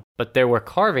which one, but there were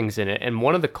carvings in it, and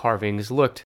one of the carvings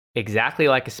looked exactly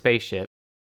like a spaceship,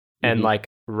 and like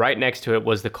right next to it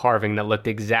was the carving that looked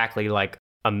exactly like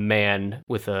a man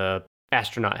with a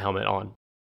astronaut helmet on.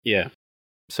 Yeah.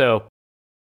 So,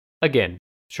 again,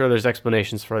 sure there's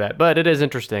explanations for that, but it is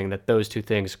interesting that those two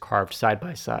things carved side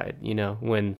by side, you know,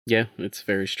 when... Yeah, it's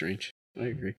very strange. I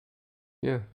agree.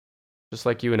 Yeah, just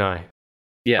like you and I.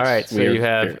 Yes. All right, so you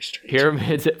have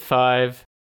pyramids at 5,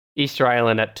 Easter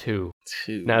Island at 2.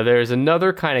 Now, there's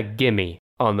another kind of gimme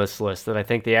on this list that I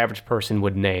think the average person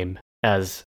would name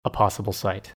as a possible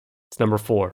site. It's number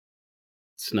 4.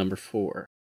 It's number 4.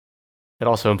 It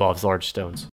also involves large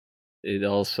stones. It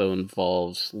also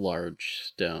involves large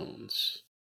stones.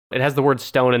 It has the word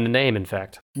stone in the name, in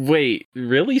fact. Wait,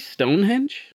 really?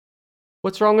 Stonehenge?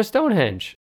 What's wrong with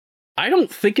Stonehenge? I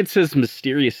don't think it's as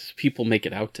mysterious as people make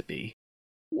it out to be.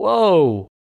 Whoa.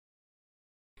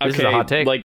 This is a hot take.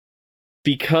 Like,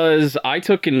 because I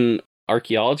took an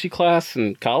archaeology class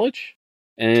in college,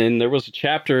 and there was a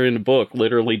chapter in the book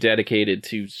literally dedicated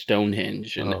to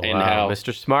Stonehenge and how...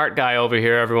 Mr. Smart Guy over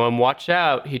here, everyone. Watch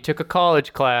out. He took a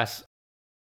college class.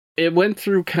 It went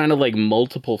through kind of like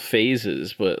multiple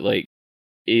phases, but like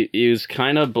it was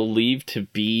kind of believed to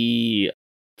be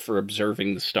for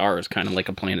observing the stars, kind of like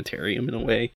a planetarium in a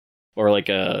way, or like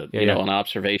a you know, an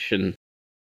observation.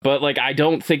 But like, I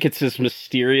don't think it's as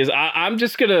mysterious. I'm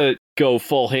just gonna go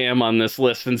full ham on this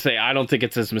list and say I don't think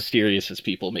it's as mysterious as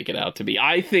people make it out to be.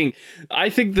 I think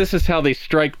this is how they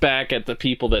strike back at the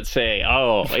people that say,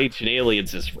 "Oh, Ancient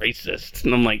Aliens is racist,"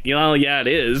 and I'm like, you know, yeah, it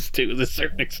is to a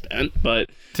certain extent,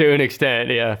 but to an extent,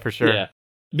 yeah, for sure. Yeah,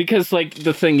 because like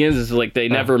the thing is like they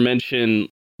never mention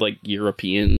like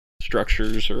European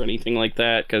structures or anything like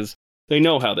that because They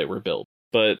know how they were built,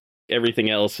 but everything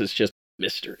else is just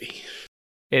mystery.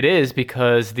 It is,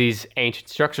 because these ancient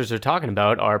structures they're talking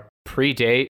about are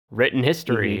predate written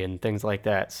history and things like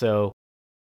that. So,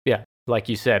 yeah, like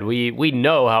you said, we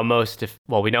know how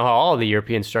we know how all of the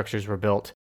European structures were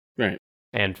built. Right.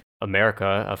 And America,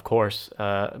 of course.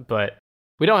 But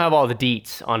we don't have all the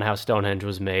deets on how Stonehenge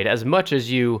was made. As much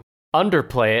as you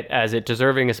underplay it as it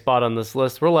deserving a spot on this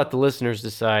list, we'll let the listeners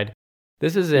decide.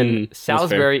 This is in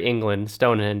Salisbury, England.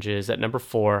 Stonehenge is at number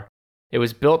 4. It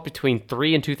was built between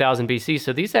 3 and 2000 BC,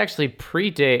 so these actually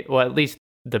predate, well, at least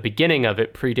the beginning of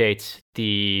it predates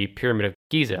the Pyramid of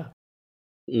Giza.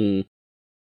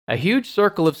 A huge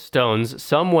circle of stones,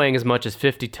 some weighing as much as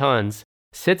 50 tons,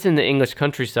 sits in the English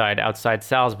countryside outside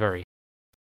Salisbury.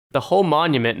 The whole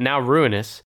monument, now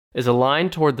ruinous, is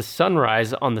aligned toward the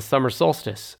sunrise on the summer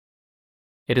solstice.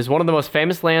 It is one of the most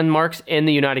famous landmarks in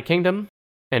the United Kingdom,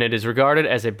 and it is regarded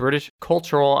as a British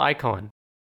cultural icon.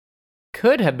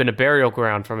 Could have been a burial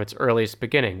ground from its earliest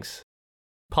beginnings.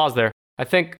 Pause there. I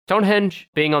think Stonehenge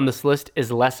being on this list is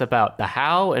less about the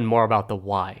how and more about the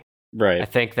why. Right. I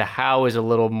think the how is a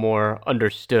little more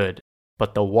understood,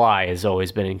 but the why has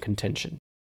always been in contention.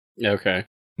 Okay.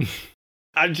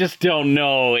 I just don't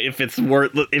know if it's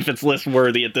list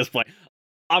worthy at this point.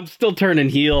 I'm still turning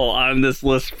heel on this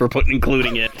list for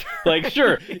including it. Like,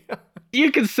 sure,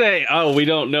 you can say, "Oh, we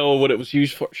don't know what it was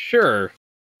used for." Sure.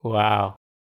 Wow.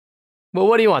 Well,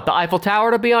 what do you want? The Eiffel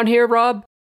Tower to be on here, Rob?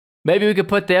 Maybe we could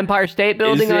put the Empire State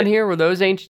Building on here. Were those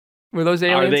ancient? Were those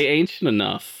aliens? Are they ancient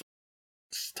enough?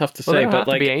 It's tough to say, they don't but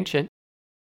have to be ancient.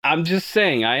 I'm just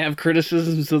saying, I have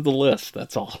criticisms of the list.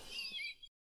 That's all.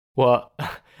 Well,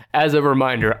 as a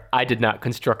reminder, I did not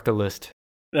construct the list.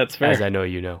 That's fair. As I know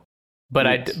you know. But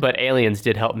yes. but aliens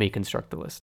did help me construct the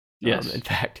list. Yes. In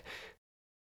fact.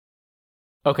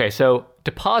 Okay, so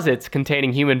deposits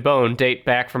containing human bone date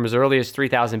back from as early as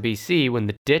 3000 BC when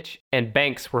the ditch and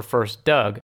banks were first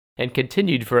dug and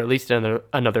continued for at least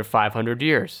another 500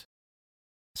 years.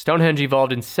 Stonehenge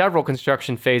evolved in several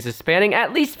construction phases spanning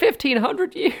at least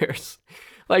 1,500 years.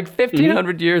 Like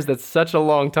 1,500 years, that's such a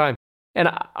long time. And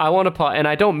I want to pause, and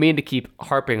I don't mean to keep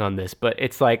harping on this, but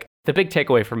it's like the big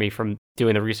takeaway for me from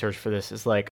doing the research for this is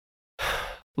like,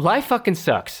 life fucking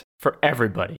sucks for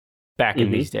everybody back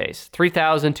in these days.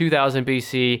 3000, 2000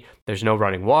 BC, there's no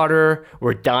running water.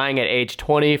 We're dying at age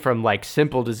 20 from like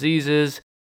simple diseases.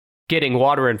 Getting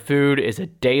water and food is a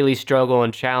daily struggle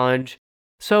and challenge.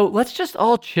 So let's just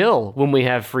all chill when we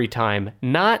have free time,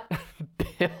 not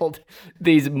build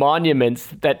these monuments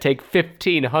that take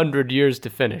 1,500 years to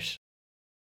finish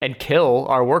and kill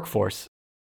our workforce.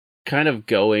 Kind of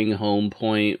going home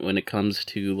point when it comes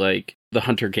to like the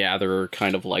hunter-gatherer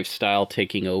kind of lifestyle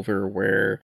taking over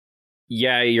where,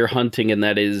 yeah, you're hunting and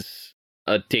that is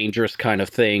a dangerous kind of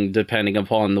thing depending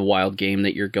upon the wild game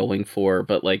that you're going for,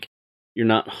 but like you're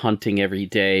not hunting every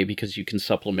day because you can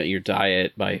supplement your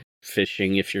diet by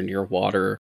fishing if you're near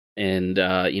water and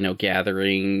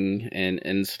gathering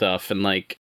and stuff. And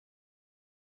like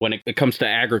when it comes to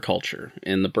agriculture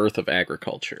and the birth of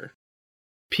agriculture,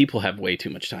 people have way too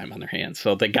much time on their hands,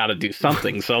 so they got to do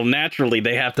something. So naturally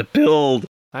they have to build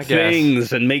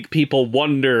things and make people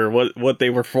wonder what they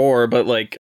were for. But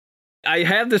like I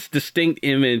have this distinct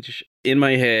image in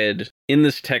my head in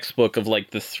this textbook of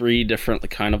like the 3 different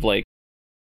kind of like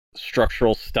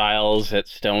structural styles at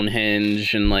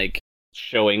Stonehenge and like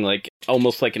showing like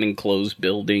almost like an enclosed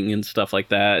building and stuff like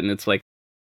that. And it's like,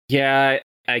 yeah,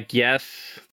 I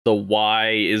guess the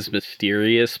why is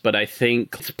mysterious, but I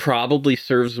think it probably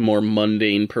serves a more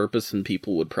mundane purpose than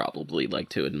people would probably like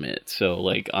to admit. So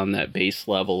like on that base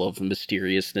level of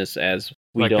mysteriousness, as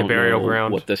we like don't the burial know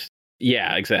ground. what this,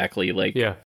 yeah, exactly. Like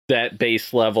yeah. That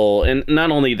base level. And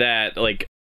not only that, like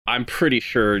I'm pretty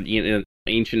sure,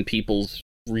 ancient peoples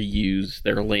reuse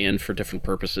their land for different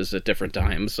purposes at different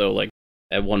times. So like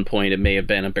at one point it may have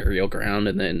been a burial ground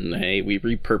and then hey, we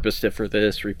repurposed it for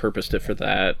this, repurposed it for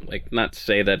that. Like not to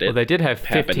say that they did have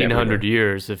 1,500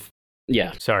 years of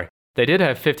they did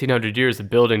have 1,500 years of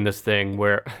building this thing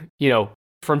where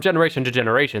from generation to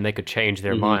generation they could change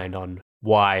their mind on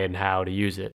why and how to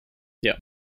use it. Yeah.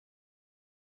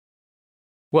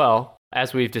 Well,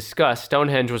 as we've discussed,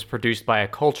 Stonehenge was produced by a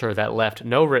culture that left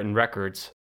no written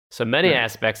records. So many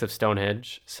aspects of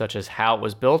Stonehenge, such as how it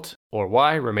was built or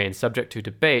why, remain subject to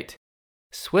debate.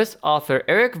 Swiss author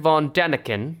Erich von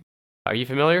Däniken, are you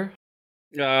familiar?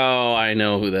 Oh, I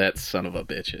know who that son of a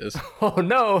bitch is. Oh,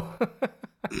 no.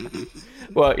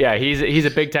 Well, yeah, he's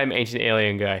a big-time ancient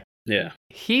alien guy. Yeah.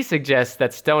 He suggests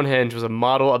that Stonehenge was a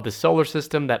model of the solar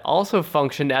system that also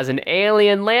functioned as an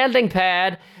alien landing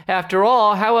pad. After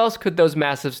all, how else could those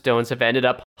massive stones have ended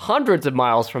up hundreds of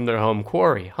miles from their home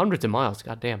quarry? Hundreds of miles,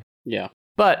 goddamn. Yeah.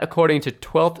 But according to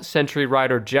 12th century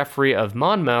writer Geoffrey of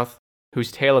Monmouth,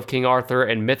 whose tale of King Arthur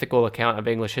and mythical account of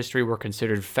English history were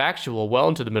considered factual well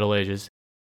into the Middle Ages,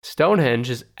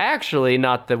 Stonehenge is actually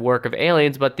not the work of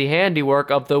aliens, but the handiwork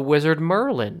of the wizard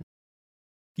Merlin.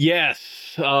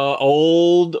 Yes,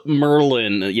 old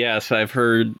Merlin. Yes, I've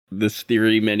heard this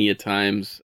theory many a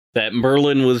times, that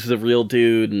Merlin was the real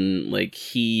dude and, like,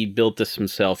 he built this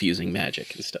himself using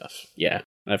magic and stuff. Yeah,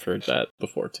 I've heard that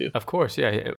before, too. Of course,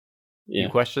 yeah. You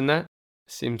question that?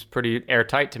 Seems pretty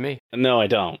airtight to me. No, I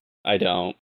don't.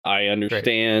 I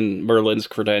understand Merlin's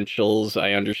credentials.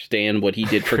 I understand what he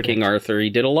did for King Arthur. He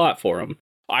did a lot for him.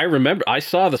 I remember, I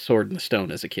saw The Sword and the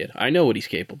Stone as a kid. I know what he's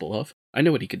capable of. I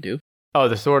know what he could do. Oh,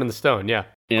 The Sword and the Stone, yeah.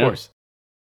 Of course.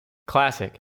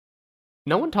 Classic.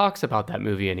 No one talks about that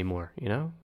movie anymore, you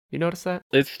know? You notice that?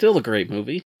 It's still a great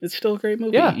movie.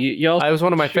 Yeah. Y'all it was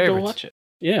one of my favorites. Go watch it.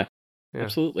 Yeah,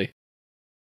 absolutely.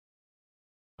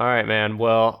 All right, man.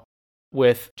 Well,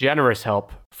 with generous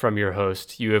help from your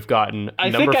host, you have gotten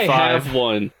number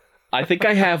 5. I think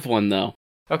I have one, though.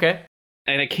 Okay.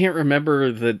 And I can't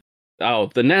remember the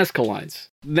Nazca lines.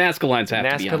 Nazca lines have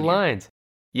to be on Nazca lines.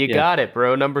 You got it,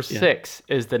 bro. Number 6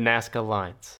 is the Nazca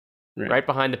lines. Right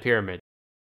behind the pyramid.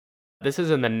 This is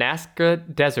in the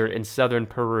Nazca Desert in southern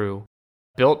Peru,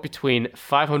 built between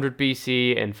 500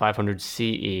 BC and 500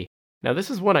 CE. Now, this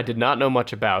is one I did not know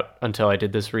much about until I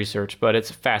did this research, but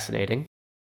it's fascinating.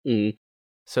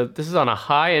 So this is on a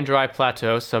high and dry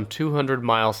plateau some 200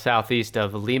 miles southeast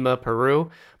of Lima, Peru.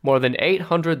 More than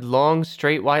 800 long,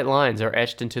 straight white lines are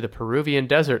etched into the Peruvian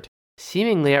desert,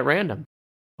 seemingly at random.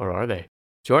 Or are they?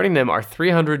 Joining them are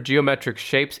 300 geometric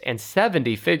shapes and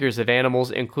 70 figures of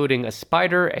animals, including a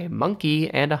spider, a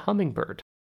monkey, and a hummingbird.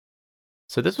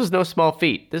 So this was no small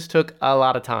feat. This took a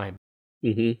lot of time.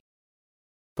 Mm-hmm.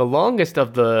 The longest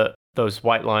of those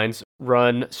white lines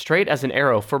run straight as an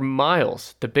arrow for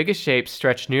miles. The biggest shapes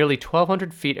stretch nearly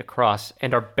 1,200 feet across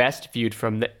and are best viewed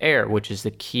from the air, which is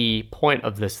the key point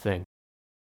of this thing.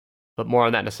 But more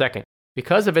on that in a second.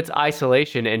 Because of its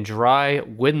isolation and dry,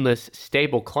 windless,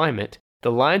 stable climate,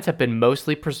 the lines have been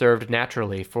mostly preserved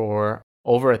naturally for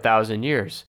over 1,000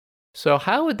 years. So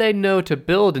how would they know to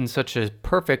build in such a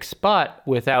perfect spot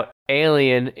without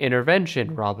alien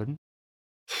intervention, Robin?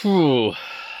 Whew.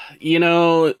 You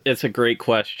know, it's a great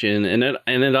question, and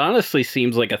it honestly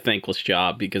seems like a thankless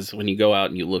job, because when you go out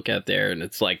and you look out there, and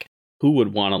it's like, who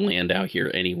would want to land out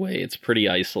here anyway? It's pretty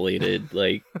isolated.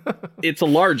 Like, it's a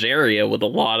large area with a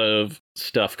lot of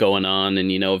stuff going on,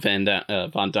 and, you know,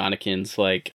 Von Daniken's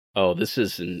like, oh, this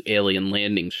is an alien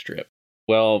landing strip.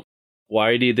 Well,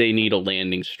 why do they need a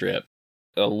landing strip?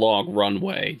 A long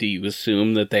runway? Do you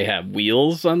assume that they have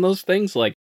wheels on those things?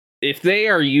 Like, if they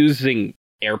are using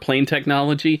airplane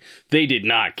technology, they did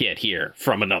not get here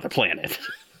from another planet.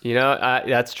 You know,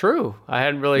 that's true. I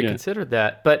hadn't really considered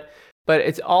that. But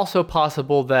it's also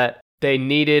possible that they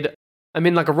needed, I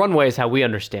mean, like a runway is how we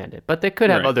understand it, but they could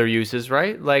have other uses,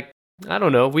 right? Like, I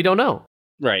don't know. We don't know.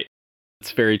 Right.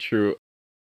 It's very true.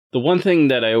 The one thing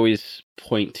that I always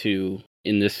point to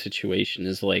in this situation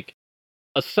is, like,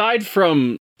 aside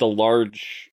from the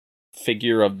large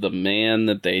figure of the man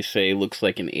that they say looks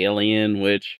like an alien,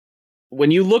 which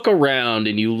when you look around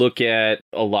and you look at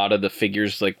a lot of the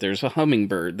figures, like there's a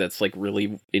hummingbird that's like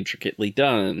really intricately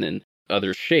done and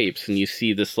other shapes, and you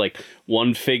see this like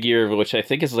one figure which I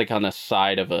think is like on the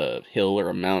side of a hill or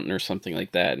a mountain or something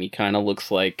like that, and he kind of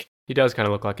looks like, he does kind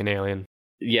of look like an alien.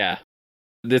 Yeah.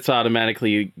 That's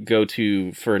automatically go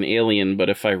to for an alien, but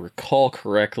if I recall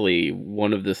correctly,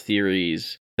 one of the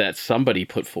theories that somebody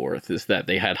put forth is that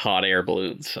they had hot air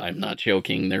balloons. I'm not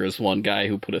joking. There was one guy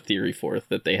who put a theory forth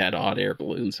that they had hot air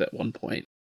balloons at one point.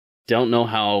 Don't know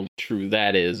how true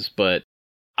that is, but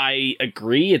I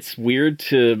agree it's weird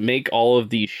to make all of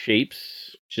these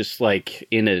shapes just like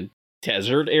in a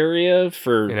desert area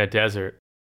for... In a desert.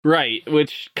 Right,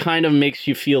 which kind of makes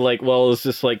you feel like, well, is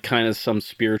this like kind of some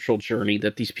spiritual journey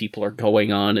that these people are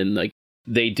going on, and like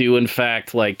they do in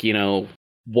fact, like, you know,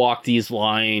 walk these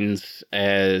lines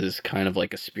as kind of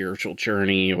like a spiritual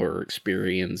journey or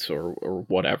experience or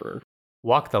whatever.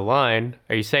 Walk the line?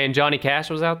 Are you saying Johnny Cash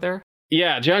was out there?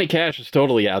 Yeah, Johnny Cash was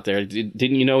totally out there.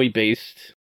 Didn't you know he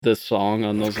based the song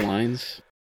on those lines?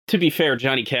 To be fair,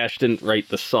 Johnny Cash didn't write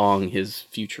the song, his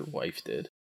future wife did.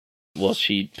 Well,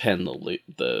 she penned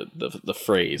the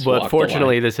phrase. Well,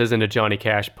 fortunately, this isn't a Johnny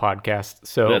Cash podcast,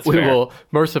 so we will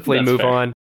mercifully move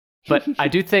on. But I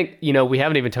do think, we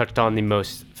haven't even touched on the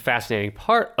most fascinating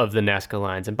part of the Nazca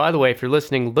lines. And by the way, if you're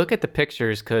listening, look at the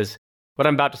pictures, because what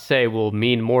I'm about to say will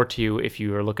mean more to you if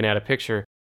you are looking at a picture.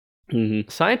 Mm-hmm.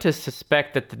 Scientists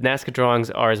suspect that the Nazca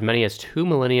drawings are as many as 2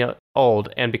 millennia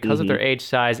old, and because of their age,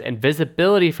 size, and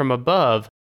visibility from above,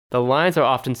 the lines are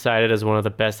often cited as one of the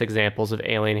best examples of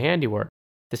alien handiwork.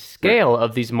 The scale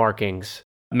of these markings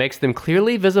makes them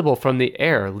clearly visible from the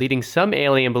air, leading some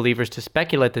alien believers to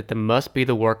speculate that they must be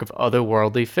the work of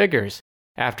otherworldly figures.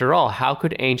 After all, how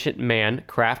could ancient man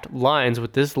craft lines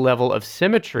with this level of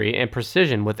symmetry and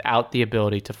precision without the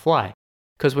ability to fly?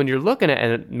 Because when you're looking at,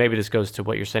 and maybe this goes to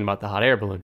what you're saying about the hot air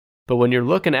balloon, but when you're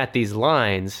looking at these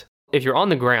lines, if you're on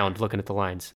the ground looking at the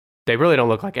lines, they really don't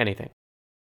look like anything.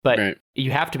 But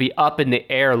you have to be up in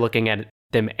the air looking at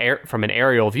them from an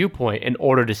aerial viewpoint in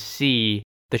order to see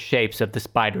the shapes of the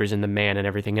spiders and the man and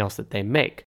everything else that they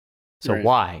make. So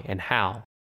why and how?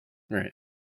 Right.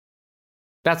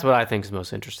 That's what I think is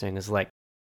most interesting, is like,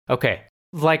 okay,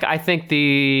 like I think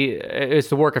it's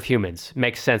the work of humans.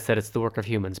 Makes sense that it's the work of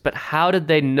humans. But how did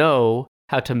they know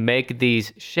how to make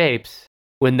these shapes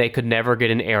when they could never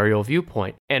get an aerial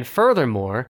viewpoint? And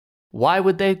furthermore, why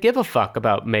would they give a fuck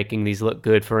about making these look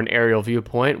good for an aerial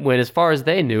viewpoint when, as far as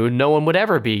they knew, no one would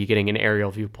ever be getting an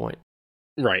aerial viewpoint?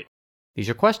 Right. These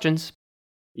are questions.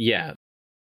 Yeah.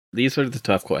 These are the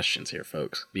tough questions here,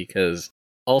 folks, because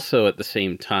also at the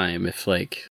same time, if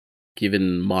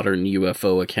given modern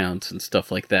UFO accounts and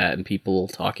stuff like that and people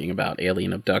talking about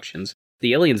alien abductions,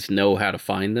 the aliens know how to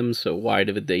find them, so why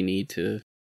would they need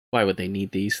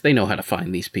these? They know how to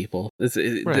find these people.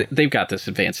 They've got this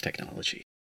advanced technology.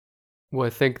 Well, I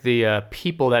think the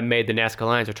people that made the Nazca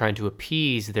lines are trying to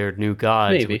appease their new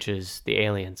gods, which is the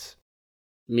aliens.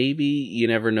 Maybe, you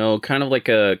never know. Kind of like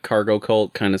a cargo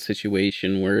cult kind of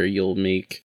situation where you'll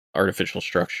make artificial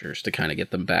structures to kind of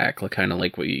get them back, kind of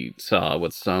like what you saw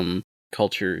with some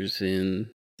cultures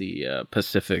in the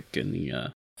Pacific and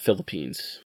the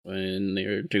Philippines when they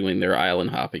were doing their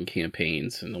island hopping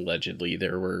campaigns, and allegedly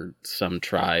there were some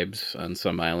tribes on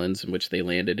some islands in which they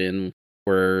landed in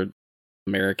where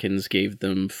Americans gave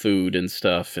them food and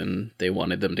stuff and they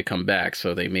wanted them to come back,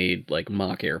 so they made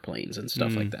mock airplanes and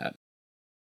stuff like that.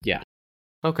 Yeah.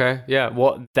 Okay, yeah.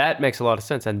 Well, that makes a lot of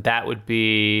sense, and that would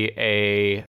be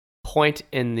a point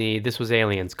in the This Was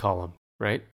Aliens column,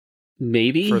 right?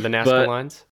 Maybe. For the Nazca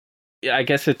lines? Yeah, I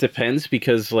guess it depends,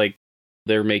 because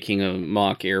they're making a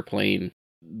mock airplane,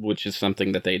 which is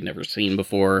something that they'd never seen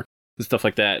before, and stuff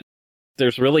like that.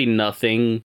 There's really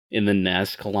nothing in the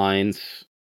Nazca lines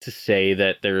to say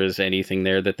that there is anything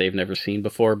there that they've never seen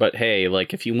before. But hey,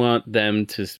 if you want them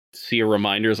to see a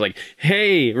reminder, it's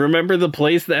hey, remember the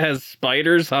place that has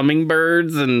spiders,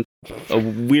 hummingbirds, and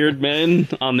weird men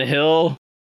on the hill?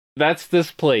 That's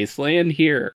this place. Land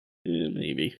here.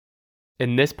 Maybe.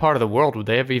 In this part of the world, would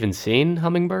they have even seen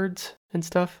hummingbirds and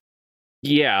stuff?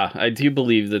 Yeah, I do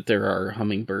believe that there are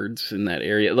hummingbirds in that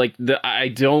area. I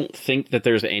don't think that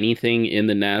there's anything in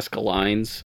the Nazca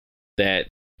lines that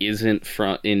isn't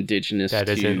indigenous that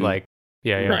to... isn't Right.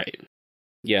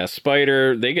 Yeah,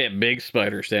 spider, they get big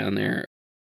spiders down there.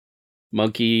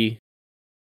 Monkey,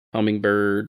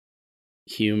 hummingbird,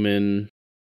 human.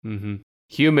 Mm-hmm.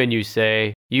 Human, you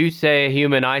say. You say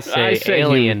human, I say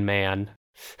alien man.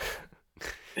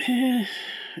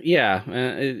 Yeah,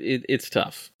 it's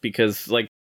tough because,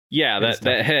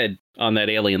 that head on that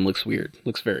alien looks weird.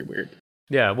 Looks very weird.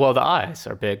 Yeah, well, the eyes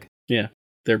are big. Yeah,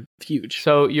 they're huge.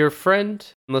 So your friend,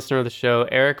 listener of the show,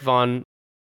 Eric von,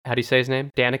 how do you say his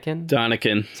name? Daniken?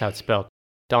 Daniken. That's how it's spelled.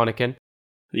 Daniken.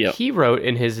 Yeah. He wrote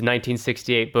in his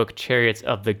 1968 book, Chariots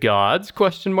of the Gods, ?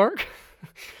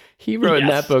 He wrote in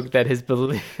that book that his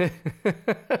beliefs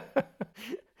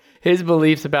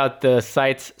about the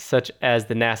sites such as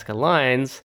the Nazca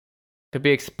lines could be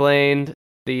explained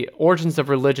the origins of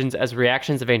religions as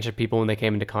reactions of ancient people when they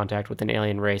came into contact with an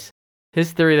alien race.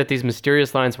 His theory that these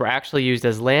mysterious lines were actually used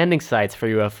as landing sites for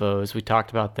UFOs, we talked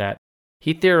about that.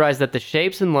 He theorized that the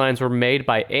shapes and lines were made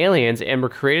by aliens and were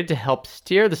created to help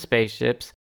steer the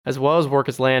spaceships as well as work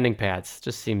as landing pads.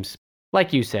 Just seems,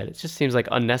 like you said, it just seems like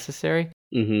unnecessary.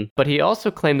 Mm-hmm. But he also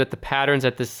claimed that the patterns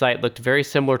at this site looked very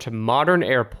similar to modern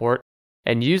airport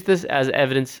and used this as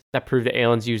evidence that proved the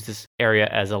aliens used this area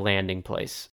as a landing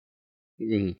place.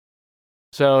 Mm-hmm.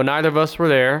 So neither of us were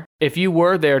there. If you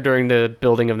were there during the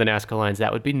building of the Nazca lines,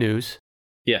 that would be news.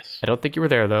 Yes. I don't think you were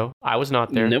there, though. I was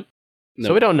not there. Nope.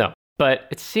 So we don't know. But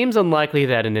it seems unlikely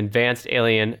that an advanced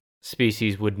alien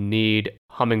species would need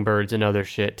hummingbirds and other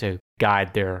shit to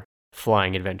guide their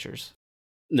flying adventures.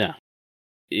 No.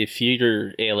 If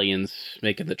you're aliens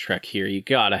making the trek here, you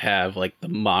gotta have the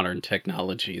modern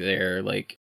technology there.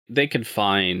 they could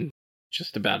find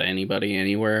just about anybody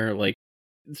anywhere. Like,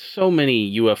 so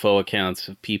many UFO accounts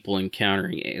of people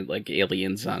encountering like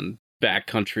aliens on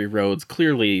backcountry roads.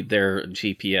 Clearly, their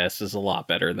GPS is a lot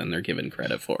better than they're given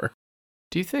credit for.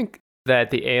 Do you think that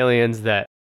the aliens that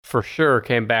for sure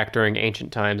came back during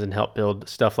ancient times and helped build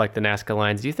stuff like the Nazca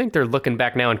lines, do you think they're looking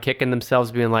back now and kicking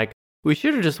themselves, being like, we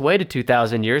should have just waited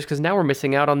 2,000 years because now we're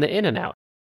missing out on the in and out?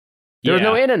 There were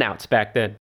no in and outs back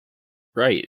then.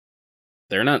 Right.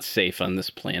 They're not safe on this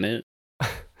planet.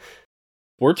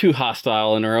 We're too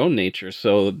hostile in our own nature,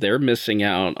 so they're missing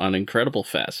out on incredible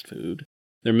fast food.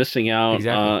 They're missing out.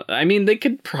 Exactly. I mean, they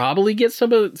could probably get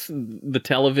some of the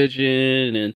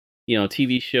television and, you know,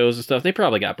 TV shows and stuff. They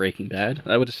probably got Breaking Bad,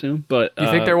 I would assume. But you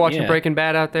think they're watching Breaking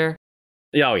Bad out there?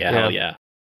 Oh, yeah, hell yeah.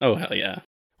 Oh, hell yeah.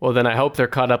 Well, then I hope they're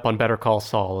caught up on Better Call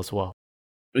Saul as well.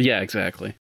 Yeah,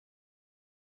 exactly.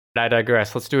 I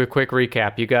digress. Let's do a quick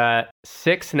recap. You got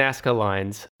 6 Nazca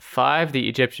lines, 5 the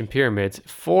Egyptian pyramids,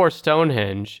 4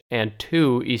 Stonehenge, and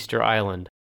 2 Easter Island.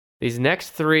 These next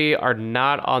 3 are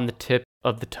not on the tip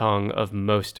of the tongue of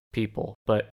most people,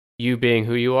 but you being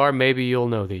who you are, maybe you'll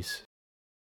know these.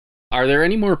 Are there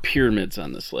any more pyramids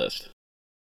on this list?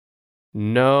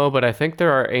 No, but I think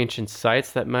there are ancient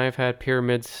sites that might have had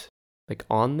pyramids like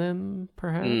on them,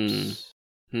 perhaps.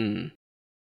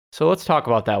 So let's talk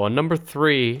about that one. Number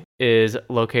 3 is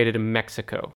located in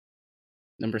Mexico.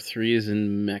 Number 3 is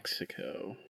in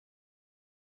Mexico.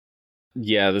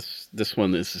 Yeah, this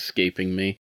one is escaping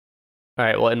me. All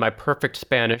right, well, in my perfect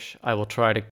Spanish, I will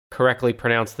try to correctly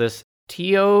pronounce this.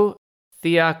 Teotihuacan.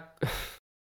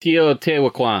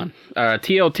 Teotihuacan.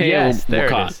 Yes,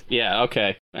 there it is. Yeah,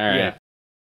 okay. All right.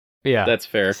 Yeah. That's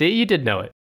fair. See, you did know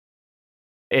it.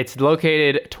 It's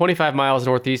located 25 miles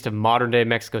northeast of modern-day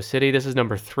Mexico City. This is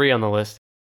number 3 on the list.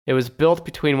 It was built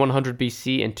between 100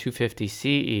 BC and 250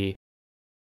 CE.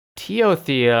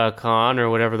 Teotihuacan, or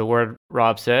whatever the word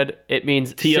Rob said, it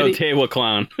means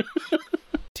Teotihuacan.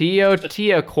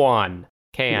 Teotihuacan.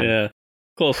 Yeah,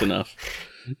 close enough.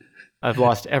 I've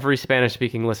lost every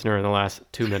Spanish-speaking listener in the last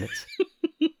 2 minutes.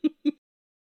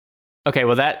 Okay,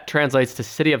 well, that translates to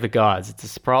City of the Gods. It's a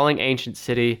sprawling ancient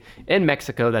city in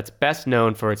Mexico that's best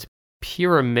known for its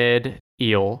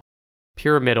pyramidal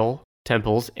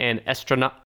temples and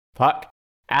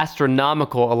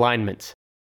astronomical alignments.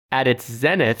 At its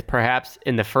zenith, perhaps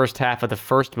in the first half of the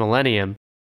first millennium,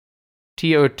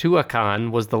 Teotihuacan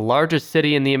was the largest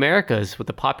city in the Americas with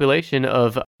a population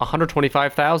of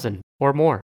 125,000 or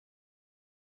more.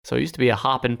 So it used to be a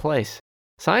hopping place.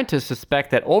 Scientists suspect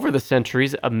that over the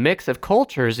centuries, a mix of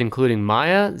cultures, including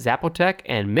Maya, Zapotec,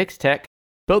 and Mixtec,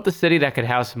 built the city that could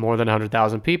house more than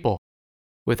 100,000 people.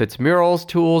 With its murals,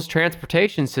 tools,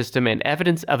 transportation system, and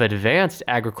evidence of advanced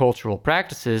agricultural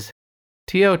practices,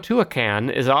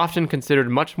 Teotihuacan is often considered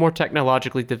much more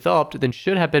technologically developed than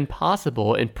should have been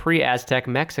possible in pre-Aztec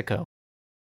Mexico.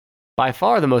 By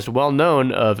far the most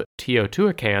well-known of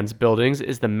Teotihuacan's buildings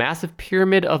is the massive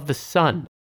Pyramid of the Sun.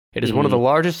 It is one of the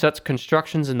largest such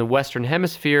constructions in the Western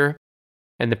Hemisphere,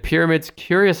 and the pyramid's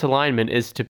curious alignment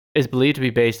is believed to be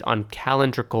based on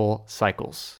calendrical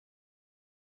cycles.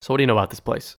 So what do you know about this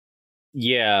place?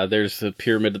 Yeah, there's the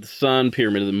Pyramid of the Sun,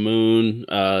 Pyramid of the Moon.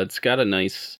 It's got a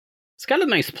nice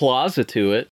plaza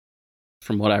to it,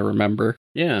 from what I remember.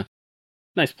 Yeah,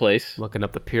 nice place. Looking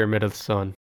up the Pyramid of the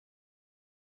Sun.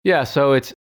 Yeah, so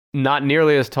it's not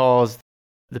nearly as tall as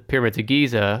the Pyramids of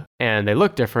Giza, and they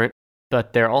look different.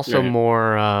 But they're also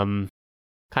more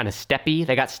kind of steppy.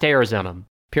 They got stairs on them.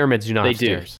 Pyramids do not have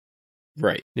stairs.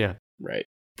 Right. Yeah. Right.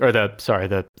 Or the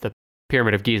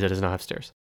Pyramid of Giza does not have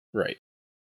stairs. Right.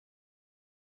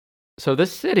 So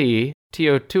this city,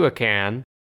 Teotihuacan,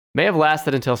 may have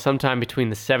lasted until sometime between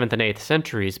the 7th and 8th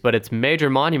centuries, but its major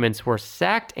monuments were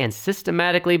sacked and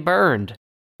systematically burned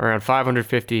around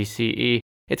 550 CE.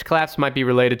 Its collapse might be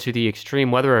related to the extreme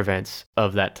weather events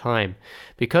of that time.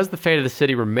 Because the fate of the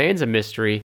city remains a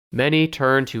mystery, many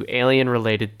turn to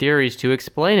alien-related theories to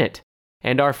explain it.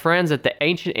 And our friends at the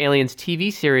Ancient Aliens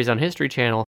TV series on History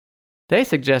Channel, they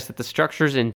suggest that the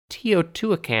structures in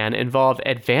Teotihuacan involve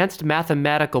advanced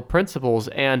mathematical principles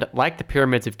and, like the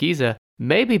Pyramids of Giza,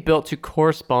 may be built to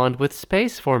correspond with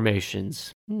space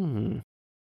formations.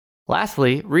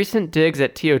 Lastly, recent digs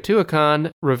at Teotihuacan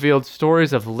revealed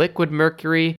stories of liquid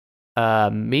mercury,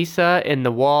 mesa in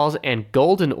the walls, and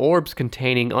golden orbs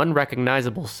containing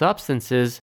unrecognizable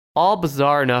substances, all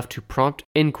bizarre enough to prompt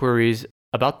inquiries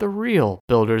about the real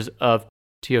builders of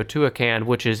Teotihuacan,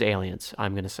 which is aliens,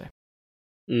 I'm going to say.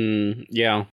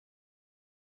 Yeah.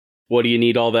 What do you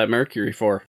need all that mercury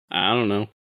for? I don't know.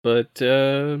 But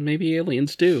maybe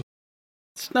aliens do.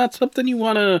 It's not something you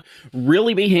want to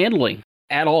really be handling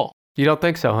at all. You don't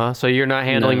think so, huh? So you're not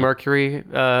handling No. mercury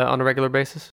on a regular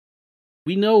basis?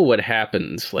 We know what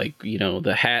happens. Like,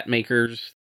 the hat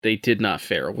makers, they did not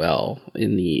fare well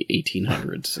in the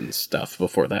 1800s and stuff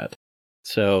before that.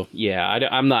 So, yeah,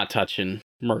 I'm not touching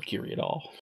mercury at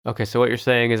all. Okay, so what you're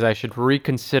saying is I should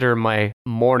reconsider my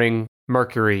morning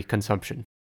mercury consumption.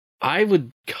 I would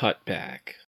cut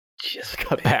back. Just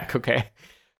Cut back, okay.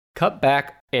 Cut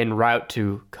back en route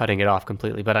to cutting it off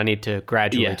completely, but I need to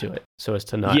gradually do it so as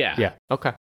to not. Yeah.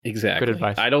 Okay. Exactly. Good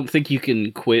advice. I don't think you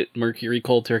can quit mercury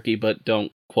cold turkey, but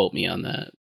don't quote me on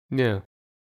that. Yeah.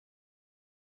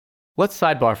 Let's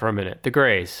sidebar for a minute. The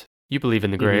Greys. You believe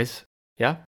in the Greys,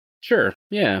 yeah? Sure.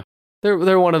 Yeah.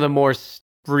 They're one of the more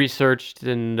researched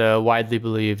and widely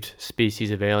believed species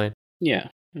of alien. Yeah.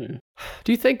 Do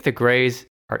you think the Greys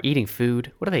are eating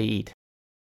food? What do they eat?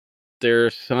 There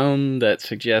are some that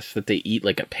suggest that they eat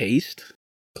like a paste.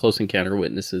 Close encounter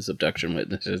witnesses, abduction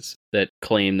witnesses that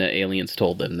claim that aliens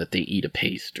told them that they eat a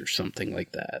paste or something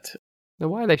like that.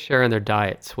 Then why are they sharing their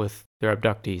diets with their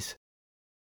abductees?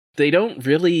 They don't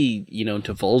really,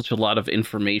 divulge a lot of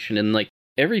information. And like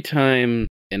every time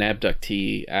an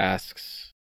abductee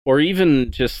asks, or even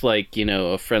just like,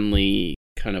 a friendly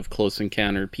kind of close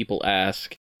encounter, people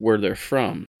ask where they're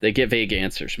from, they get vague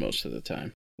answers most of the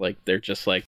time. Like they're just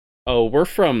like, oh, we're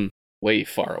from way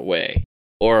far away.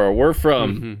 Or we're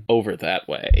from over that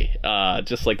way.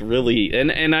 Just like really,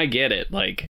 and I get it.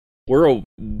 Like, we're a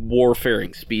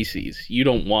warfaring species. You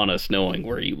don't want us knowing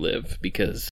where you live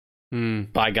because,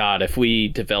 by God, if we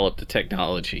develop the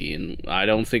technology, and I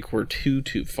don't think we're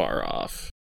too far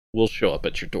off, we'll show up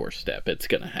at your doorstep. It's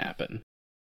going to happen.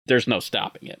 There's no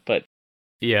stopping it, but...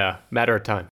 Yeah, matter of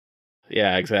time.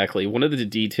 Yeah, exactly. One of the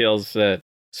details that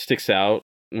sticks out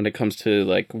when it comes to,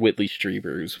 like, Whitley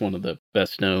Strieber, who's one of the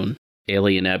best-known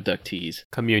alien abductees.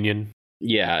 Communion.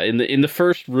 Yeah, in the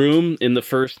first room, in the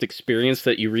first experience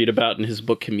that you read about in his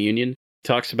book Communion,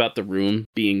 talks about the room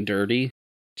being dirty,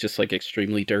 just like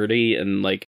extremely dirty, and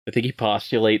like I think he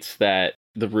postulates that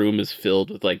the room is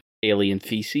filled with like alien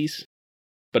feces,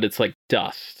 but it's like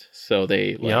dust. So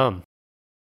they Yum.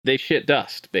 They shit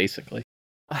dust basically.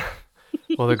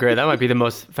 Well, the Grey, that might be the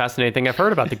most fascinating thing I've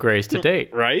heard about the Greys to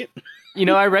date. Right?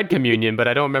 I read Communion, but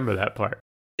I don't remember that part.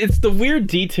 It's the weird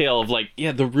detail of like,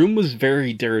 yeah, the room was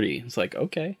very dirty. It's like,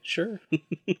 okay, sure.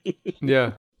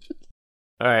 Yeah.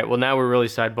 All right, well, now we're really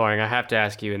sidebarring. I have to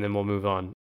ask you, and then we'll move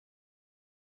on.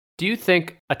 Do you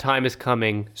think a time is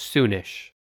coming soonish,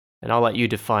 and I'll let you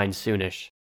define soonish,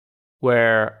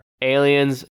 where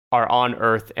aliens are on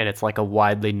Earth and it's like a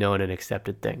widely known and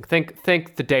accepted thing?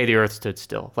 Think the day the Earth stood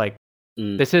still. Like,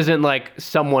 this isn't like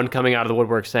someone coming out of the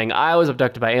woodwork saying, I was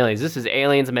abducted by aliens. This is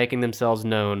aliens making themselves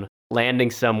known, landing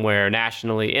somewhere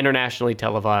nationally, internationally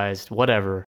televised,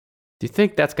 whatever. Do you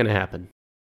think that's going to happen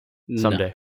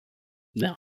someday?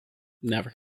 No.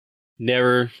 Never.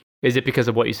 Is it because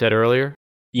of what you said earlier?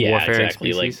 Yeah, Warfare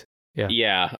exactly. Like,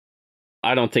 yeah.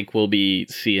 I don't think we'll be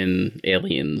seeing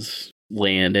aliens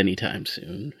land anytime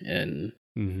soon, and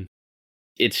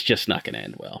it's just not going to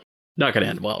end well. Not going to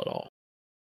end well at all.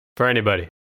 For anybody.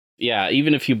 Yeah,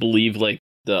 even if you believe like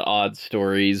the odd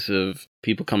stories of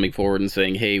people coming forward and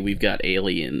saying, hey, we've got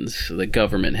aliens, the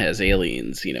government has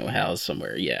aliens, housed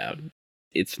somewhere. Yeah,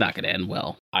 it's not going to end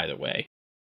well either way.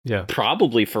 Yeah.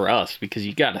 Probably for us, because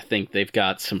you got to think they've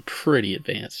got some pretty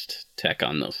advanced tech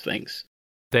on those things.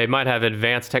 They might have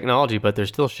advanced technology, but there's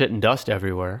still shit and dust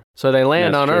everywhere. So they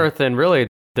land on Earth, and really,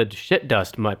 the shit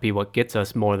dust might be what gets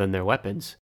us more than their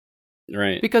weapons.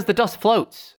 Right. Because the dust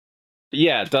floats.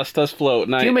 Yeah, dust does float.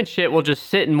 And human shit will just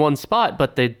sit in one spot,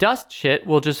 but the dust shit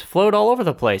will just float all over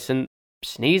the place and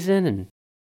sneezing, and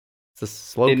it's a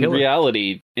slow killer. In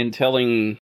reality, in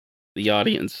telling the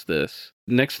audience this,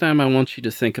 next time I want you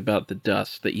to think about the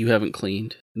dust that you haven't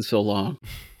cleaned in so long.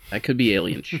 That could be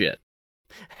alien shit.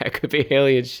 That could be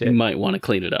alien shit. You might want to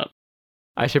clean it up.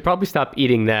 I should probably stop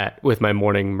eating that with my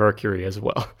morning mercury as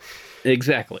well.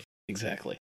 Exactly.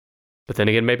 But then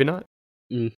again, maybe not.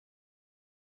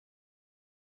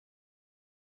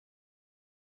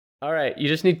 All right, you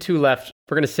just need 2 left.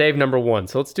 We're going to save number 1.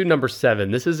 So let's do number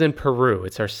 7. This is in Peru.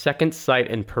 It's our second site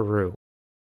in Peru.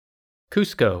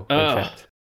 Cusco, in fact.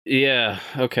 Yeah,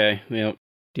 okay. Yep.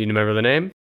 Do you remember the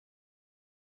name?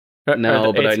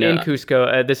 No, but I know. It's in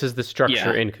Cusco. This is the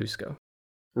structure in Cusco.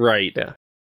 Right. Yeah.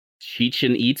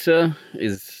 Chichen Itza?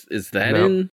 Is that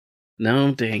in?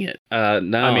 No, dang it. No.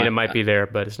 I mean, it might be there,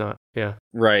 but it's not. Yeah.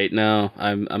 Right. No,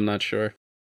 I'm not sure.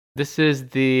 This is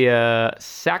the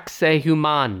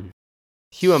Sacsayhuaman.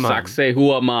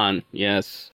 Sacsayhuaman,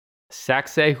 yes.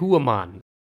 Sacsayhuaman.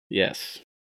 Yes.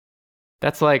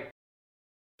 That's like,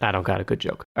 I don't got a good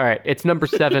joke. All right, it's number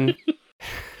 7.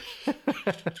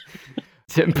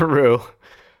 It's in Peru.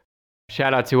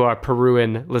 Shout out to our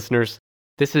Peruvian listeners.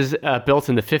 This is built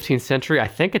in the 15th century. I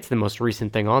think it's the most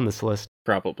recent thing on this list.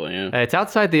 Probably, yeah. It's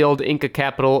outside the old Inca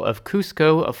capital of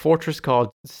Cusco. A fortress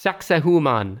called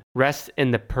Sacsayhuaman rests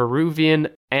in the Peruvian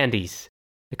Andes.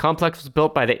 The complex was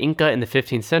built by the Inca in the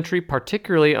 15th century,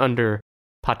 particularly under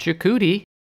Pachacuti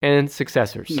and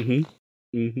successors.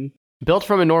 Built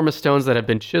from enormous stones that have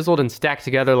been chiseled and stacked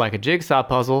together like a jigsaw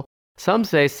puzzle, some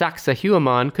say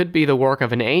Sacsayhuaman could be the work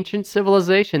of an ancient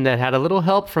civilization that had a little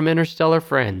help from interstellar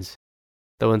friends.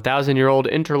 The 1,000-year-old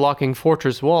interlocking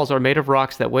fortress walls are made of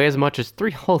rocks that weigh as much as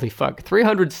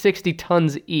 360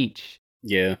 tons each.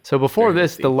 Yeah. So before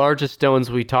this, the largest stones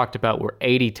we talked about were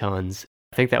 80 tons.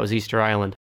 I think that was Easter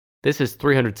Island. This is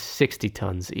 360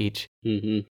 tons each.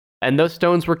 And those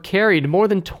stones were carried more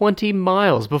than 20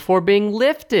 miles before being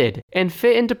lifted and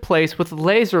fit into place with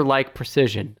laser-like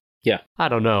precision. Yeah. I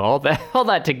don't know. All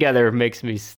that together makes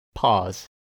me pause.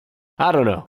 I don't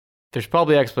know. There's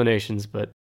probably explanations, but...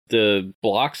 The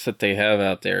blocks that they have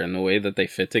out there and the way that they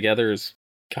fit together is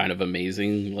kind of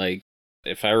amazing. Like,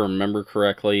 if I remember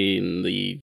correctly, in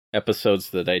the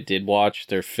episodes that I did watch,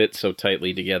 they're fit so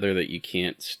tightly together that you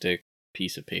can't stick a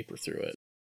piece of paper through it.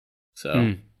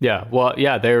 So... Yeah, well,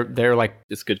 yeah, they're like...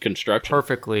 It's good construction.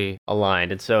 Perfectly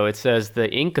aligned. And so it says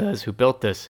the Incas who built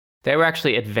this, they were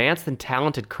actually advanced and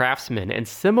talented craftsmen, and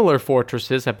similar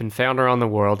fortresses have been found around the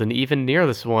world and even near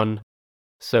this one.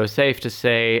 So safe to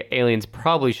say, aliens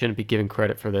probably shouldn't be given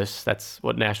credit for this. That's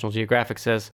what National Geographic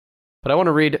says. But I want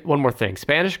to read one more thing.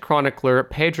 Spanish chronicler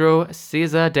Pedro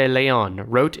Cieza de Leon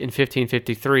wrote in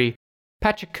 1553,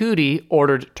 Pachacuti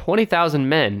ordered 20,000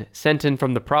 men sent in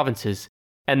from the provinces,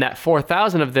 and that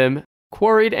 4,000 of them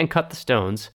quarried and cut the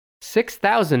stones.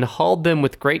 6,000 hauled them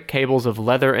with great cables of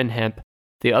leather and hemp.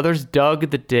 The others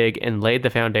dug the dig and laid the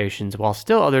foundations, while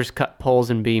still others cut poles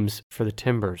and beams for the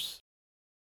timbers.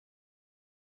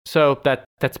 So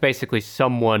that's basically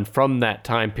someone from that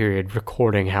time period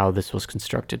recording how this was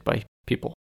constructed by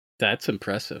people. That's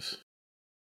impressive.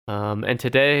 And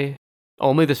today,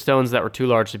 only the stones that were too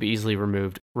large to be easily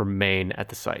removed remain at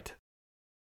the site.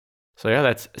 So yeah,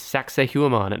 that's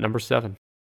Sacsayhuaman at number 7.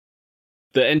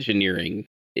 The engineering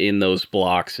in those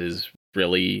blocks is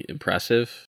really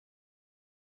impressive.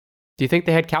 Do you think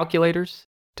they had calculators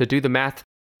to do the math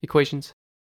equations?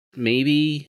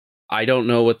 Maybe. I don't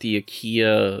know what the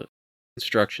IKEA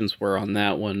instructions were on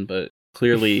that one, but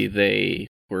clearly they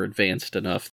were advanced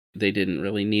enough. They didn't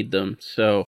really need them.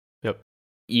 So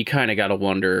you kind of got to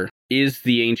wonder, is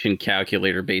the ancient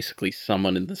calculator basically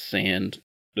someone in the sand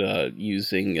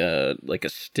using like a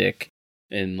stick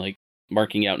and like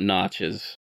marking out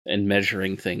notches and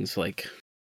measuring things like...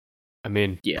 I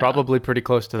mean, probably pretty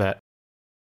close to that.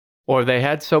 Or they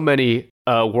had so many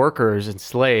workers and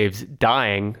slaves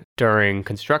dying during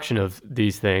construction of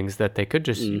these things that they could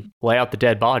just lay out the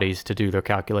dead bodies to do their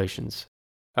calculations.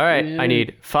 All right, I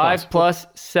need 5 plus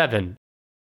 7.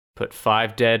 Put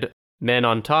 5 dead men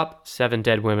on top, 7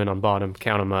 dead women on bottom.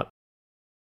 Count them up.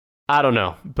 I don't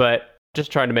know, but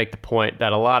just trying to make the point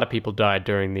that a lot of people died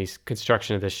during the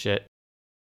construction of this shit.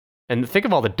 And think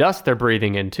of all the dust they're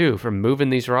breathing in, too, from moving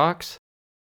these rocks.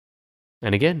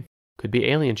 And again, could be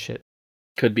alien shit.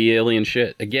 Could be alien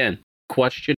shit. Again,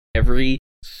 question every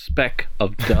speck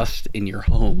of dust in your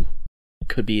home.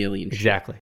 Could be alien shit.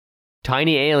 Exactly.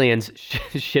 Tiny aliens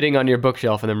shitting on your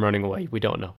bookshelf and then running away. We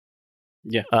don't know.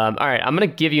 Yeah. All right, I'm going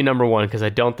to give you number 1 because I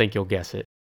don't think you'll guess it.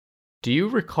 Do you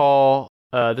recall,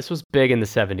 this was big in the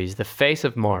 70s, the face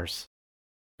of Mars?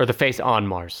 Or the face on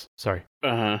Mars, sorry.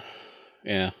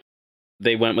 Yeah.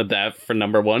 They went with that for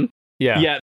number 1? Yeah.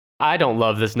 Yeah. I don't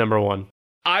love this number 1.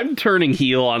 I'm turning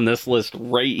heel on this list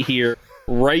right here,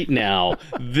 right now.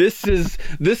 This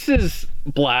is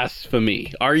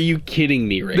blasphemy. Are you kidding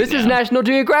me right now? This is National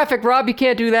Geographic, Rob. You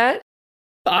can't do that.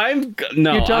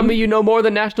 You're telling me you know more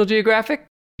than National Geographic?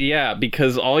 Yeah,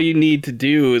 because all you need to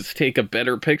do is take a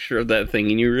better picture of that thing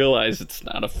and you realize it's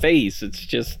not a face. It's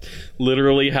just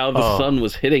literally how the sun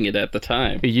was hitting it at the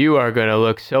time. You are going to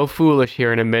look so foolish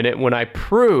here in a minute when I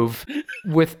prove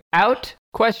without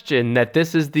question that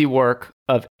this is the work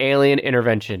of alien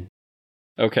intervention.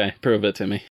 Okay, prove it to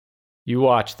me. You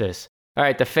watch this. All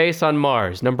right, the face on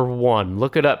Mars, number 1.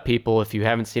 Look it up, people, if you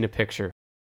haven't seen a picture.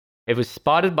 It was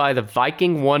spotted by the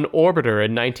Viking 1 orbiter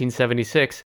in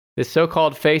 1976. This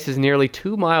so-called face is nearly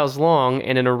 2 miles long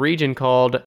and in a region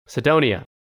called Cydonia,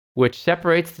 which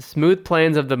separates the smooth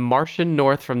plains of the Martian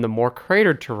north from the more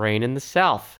cratered terrain in the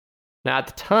south. Now, at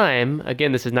the time,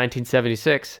 again, this is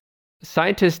 1976,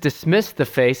 scientists dismissed the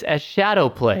face as shadow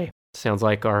play. Sounds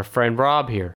like our friend Rob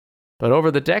here. But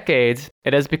over the decades,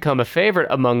 it has become a favorite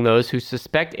among those who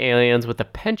suspect aliens with a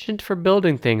penchant for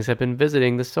building things have been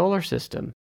visiting the solar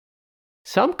system.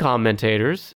 Some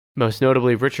commentators, most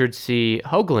notably Richard C.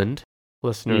 Hoagland,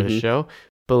 listener of the show,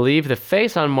 believe the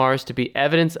face on Mars to be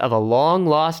evidence of a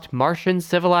long-lost Martian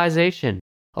civilization,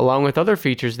 along with other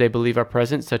features they believe are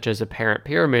present, such as apparent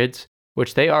pyramids,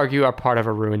 which they argue are part of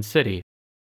a ruined city.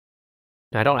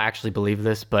 Now, I don't actually believe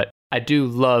this, but I do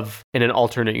love in an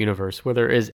alternate universe where there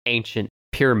is ancient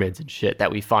pyramids and shit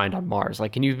that we find on Mars.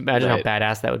 Like, can you imagine how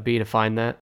badass that would be to find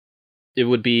that? It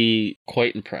would be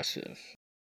quite impressive.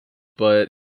 But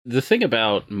the thing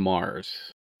about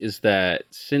Mars is that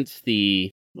since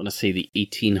the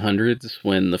 1800s,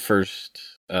 when the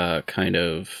first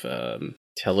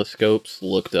telescopes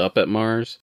looked up at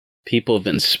Mars, people have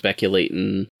been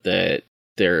speculating that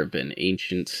there have been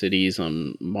ancient cities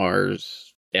on Mars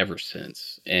ever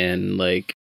since. And,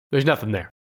 there's nothing there.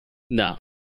 No,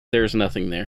 there's nothing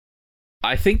there.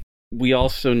 I think we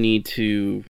also need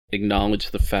to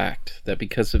acknowledge the fact that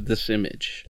because of this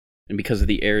image, and because of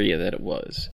the area that it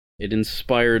was, it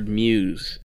inspired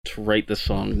Muse to write the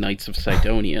song Knights of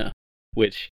Cydonia,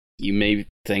 which you may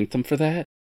thank them for that,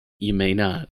 you may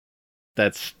not.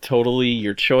 That's totally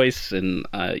your choice, and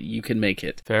you can make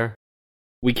it. Fair.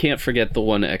 We can't forget the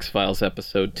one X-Files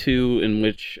episode 2 in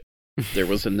which there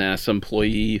was a NASA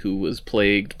employee who was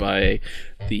plagued by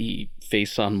the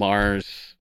face on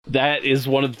Mars. That is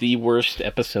one of the worst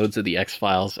episodes of the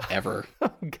X-Files ever.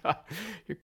 Oh, God.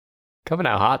 You're coming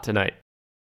out hot tonight.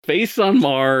 Face on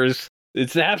Mars.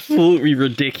 It's absolutely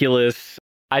ridiculous.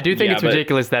 I do think it's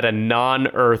ridiculous that a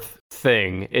non-Earth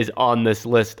thing is on this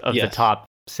list of the top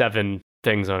 7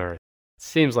 things on Earth.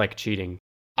 Seems like cheating.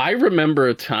 I remember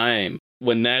a time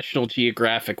when National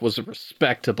Geographic was a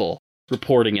respectable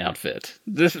reporting outfit.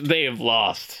 They have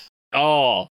lost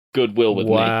all goodwill with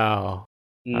me. Wow.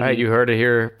 All right, you heard it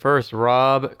here first.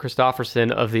 Rob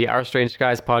Christofferson of the Our Strange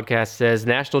Skies podcast says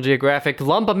National Geographic,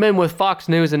 lump them in with Fox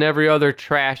News and every other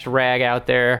trash rag out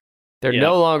there. They're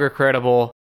no longer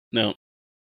credible. No.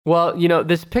 Well,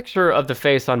 this picture of the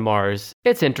face on Mars,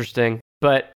 it's interesting,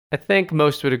 but I think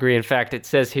most would agree. In fact, it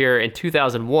says here in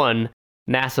 2001,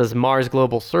 NASA's Mars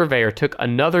Global Surveyor took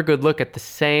another good look at the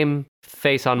same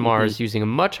face on Mars using a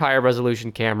much higher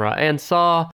resolution camera and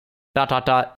saw ...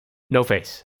 no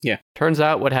face. Yeah. Turns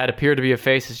out what had appeared to be a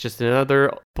face is just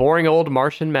another boring old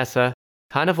Martian mesa,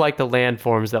 kind of like the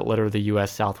landforms that litter the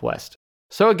U.S. Southwest.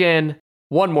 So again,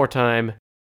 one more time,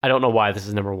 I don't know why this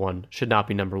is number 1. Should not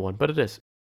be number 1, but it is.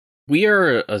 We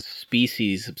are a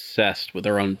species obsessed with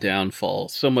our own downfall,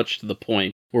 so much to the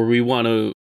point where we want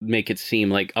to make it seem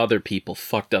like other people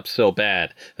fucked up so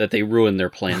bad that they ruined their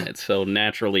planet. So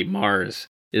naturally, Mars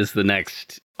is the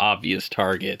next obvious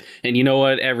target. And you know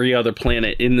what? Every other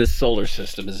planet in this solar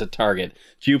system is a target.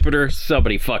 Jupiter,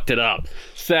 somebody fucked it up.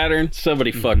 Saturn,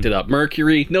 somebody fucked it up.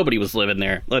 Mercury, nobody was living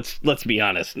there. Let's be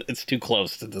honest. It's too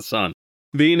close to the sun.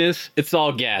 Venus, it's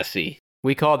all gassy.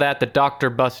 We call that the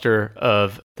Dr. Buster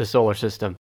of the solar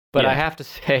system. But I have to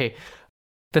say,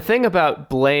 the thing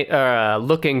about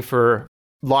looking for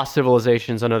lost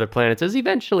civilizations on other planets is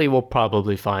eventually we'll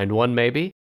probably find one,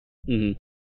 maybe. Mm-hmm.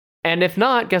 And if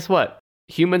not, guess what?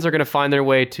 Humans are going to find their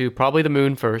way to probably the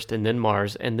moon first, and then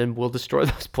Mars, and then we'll destroy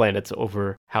those planets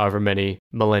over however many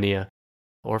millennia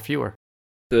or fewer.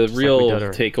 The real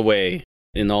takeaway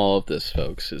in all of this,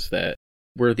 folks, is that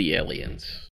we're the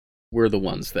aliens. We're the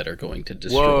ones that are going to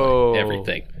destroy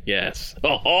everything. Yes.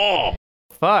 Oh!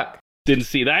 Fuck. Didn't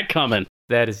see that coming.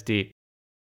 That is deep.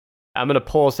 I'm going to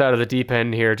pull us out of the deep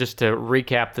end here just to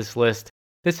recap this list.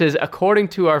 This is according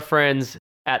to our friends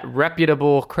at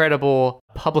reputable, credible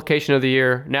publication of the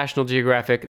year, National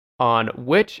Geographic, on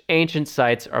which ancient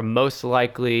sites are most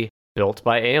likely built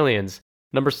by aliens.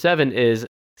 Number 7 is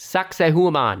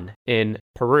Sacsayhuaman in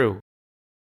Peru.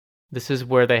 This is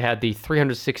where they had the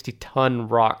 360-ton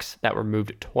rocks that were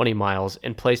moved 20 miles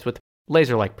and placed with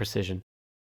laser-like precision.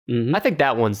 Mm-hmm. I think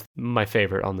that one's my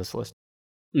favorite on this list.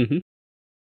 Mm-hmm.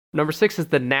 Number 6 is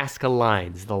the Nazca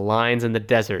Lines, the lines in the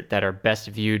desert that are best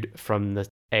viewed from the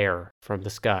air, from the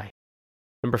sky.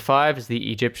 Number 5 is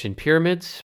the Egyptian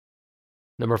pyramids.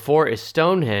 Number 4 is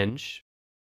Stonehenge.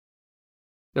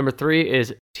 Number 3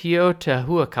 is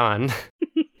Teotihuacan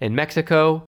in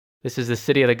Mexico. This is the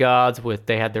city of the gods,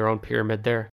 they had their own pyramid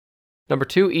there. Number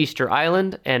 2, Easter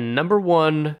Island. And number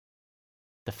 1,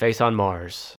 the face on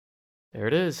Mars. There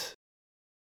it is.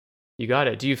 You got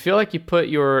it. Do you feel like you put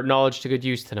your knowledge to good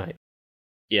use tonight?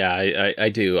 Yeah, I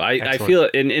do. I feel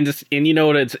it, and you know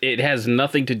what? It has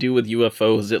nothing to do with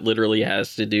UFOs. It literally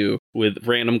has to do with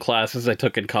random classes I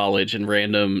took in college and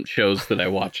random shows that I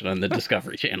watched on the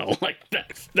Discovery Channel. Like,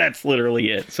 that's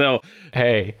literally it. So,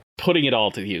 hey, putting it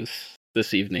all to use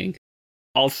this evening.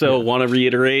 Also, want to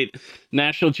reiterate,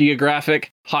 National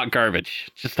Geographic, hot garbage.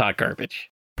 Just hot garbage.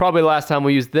 Probably the last time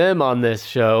we used them on this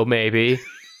show, maybe.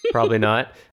 Probably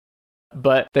not.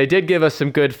 But they did give us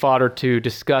some good fodder to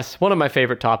discuss one of my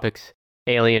favorite topics,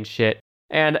 alien shit.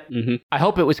 And I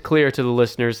hope it was clear to the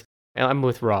listeners, and I'm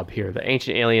with Rob here, the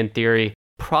ancient alien theory,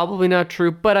 probably not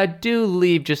true, but I do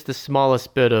leave just the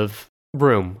smallest bit of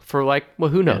room for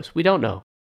who knows? We don't know.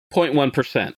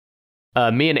 0.1%.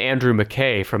 Me and Andrew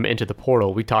McKay from Into the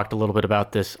Portal, we talked a little bit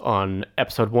about this on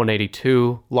episode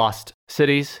 182, Lost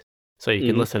Cities. So you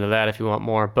can listen to that if you want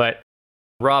more. But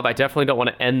Rob, I definitely don't want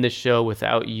to end this show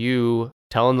without you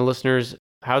telling the listeners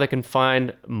how they can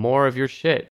find more of your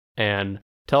shit. And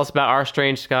tell us about Our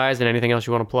Strange Skies and anything else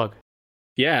you want to plug.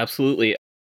 Yeah, absolutely.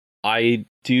 I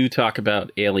do talk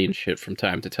about alien shit from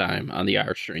time to time on the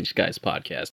Our Strange Skies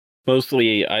podcast.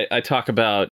 Mostly, I talk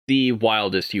about the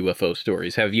wildest UFO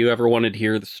stories. Have you ever wanted to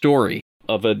hear the story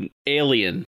of an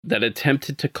alien that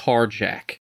attempted to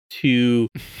carjack two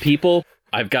people?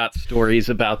 I've got stories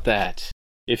about that.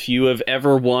 If you have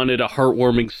ever wanted a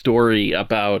heartwarming story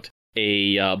about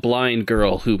a blind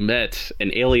girl who met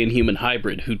an alien-human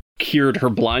hybrid who cured her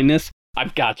blindness,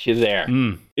 I've got you there.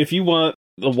 If you want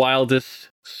the wildest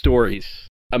stories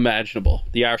imaginable,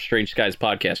 the Our Strange Skies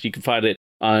podcast, you can find it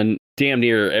on damn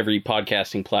near every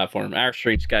podcasting platform.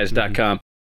 OurStrangeSkies.com.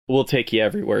 We'll take you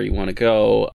everywhere you want to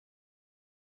go.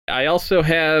 I also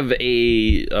have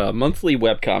a monthly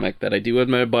webcomic that I do with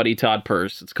my buddy Todd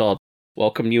Purse. It's called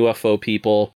Welcome UFO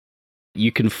People.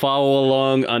 You can follow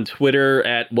along on Twitter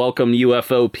at Welcome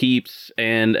UFO Peeps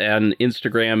and on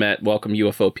Instagram at Welcome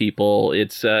UFO People.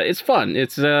 It's fun.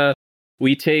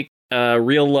 We take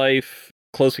real life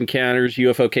close encounters,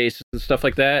 UFO cases and stuff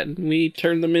like that, and we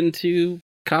turn them into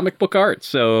comic book art.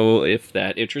 So if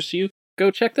that interests you, go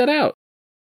check that out.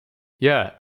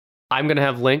 Yeah. I'm going to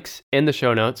have links in the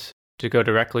show notes to go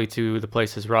directly to the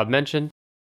places Rob mentioned.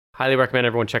 Highly recommend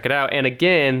everyone check it out. And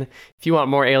again, if you want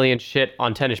more alien shit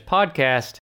on Tennis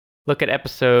Podcast, look at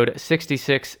episode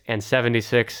 66 and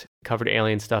 76. Covered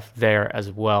alien stuff there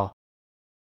as well.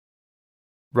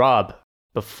 Rob,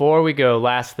 before we go,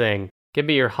 last thing, give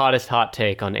me your hottest hot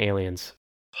take on aliens.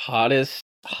 Hottest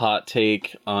hot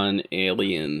take on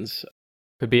aliens.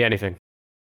 Could be anything.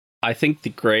 I think the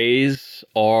Greys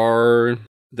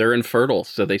they're infertile,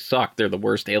 so they suck. They're the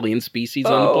worst alien species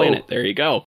on the planet. There you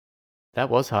go. That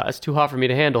was hot. That's too hot for me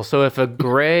to handle. So if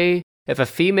a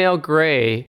female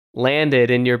Grey landed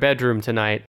in your bedroom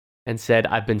tonight and said,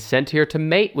 I've been sent here to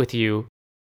mate with you,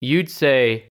 you'd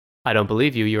say, I don't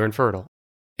believe you, you're infertile.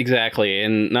 Exactly.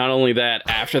 And not only that,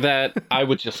 after that, I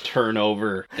would just turn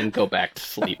over and go back to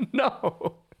sleep.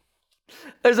 No.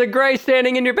 There's a Grey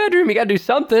standing in your bedroom. You got to do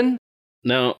something.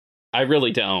 No, I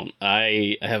really don't.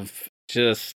 I have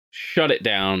just shut it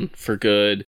down for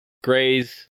good.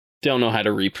 Greys don't know how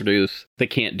to reproduce. They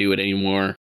can't do it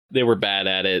anymore. They were bad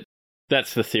at it.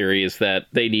 That's the theory, is that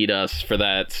they need us for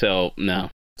that. So, no,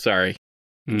 sorry.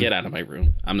 Get out of my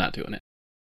room. I'm not doing it.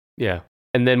 Yeah.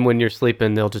 And then when you're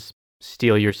sleeping, they'll just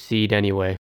steal your seed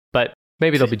anyway. But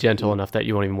maybe they'll be gentle enough that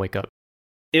you won't even wake up.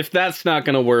 If that's not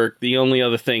going to work, the only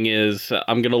other thing is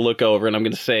I'm going to look over and I'm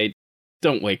going to say,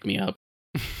 don't wake me up,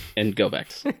 and go back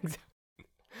to sleep.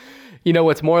 You know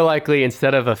what's more likely,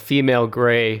 instead of a female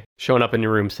Grey showing up in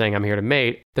your room saying, I'm here to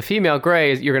mate, the female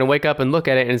Grey, you're going to wake up and look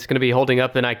at it and it's going to be holding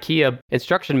up an IKEA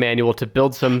instruction manual to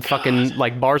build some fucking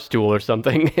bar stool or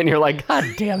something. And you're like, God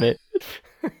damn it.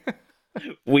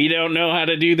 We don't know how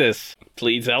to do this.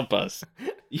 Please help us.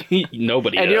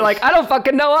 Nobody And does. you're like, I don't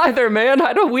fucking know either, man.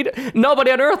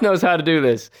 Nobody on Earth knows how to do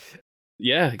this.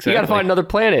 Yeah, exactly. You got to find another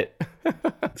planet.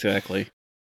 Exactly.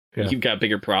 Yeah. You've got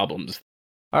bigger problems.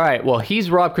 All right, well,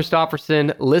 he's Rob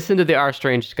Christofferson. Listen to the Our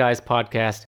Strange Skies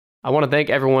podcast. I want to thank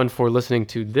everyone for listening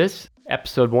to this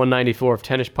episode 194 of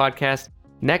Tennis Podcast.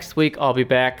 Next week, I'll be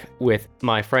back with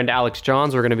my friend Alex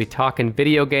Johns. We're going to be talking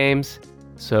video games,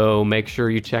 so make sure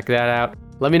you check that out.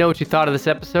 Let me know what you thought of this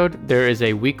episode. There is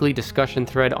a weekly discussion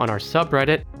thread on our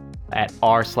subreddit at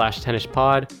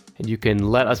r/tennispod, and you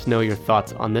can let us know your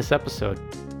thoughts on this episode.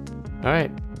 All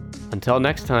right, until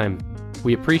next time,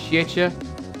 we appreciate you.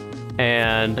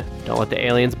 And don't let the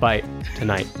aliens bite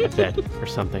tonight at bed or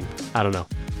something. I don't know.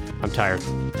 I'm tired.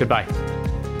 Goodbye.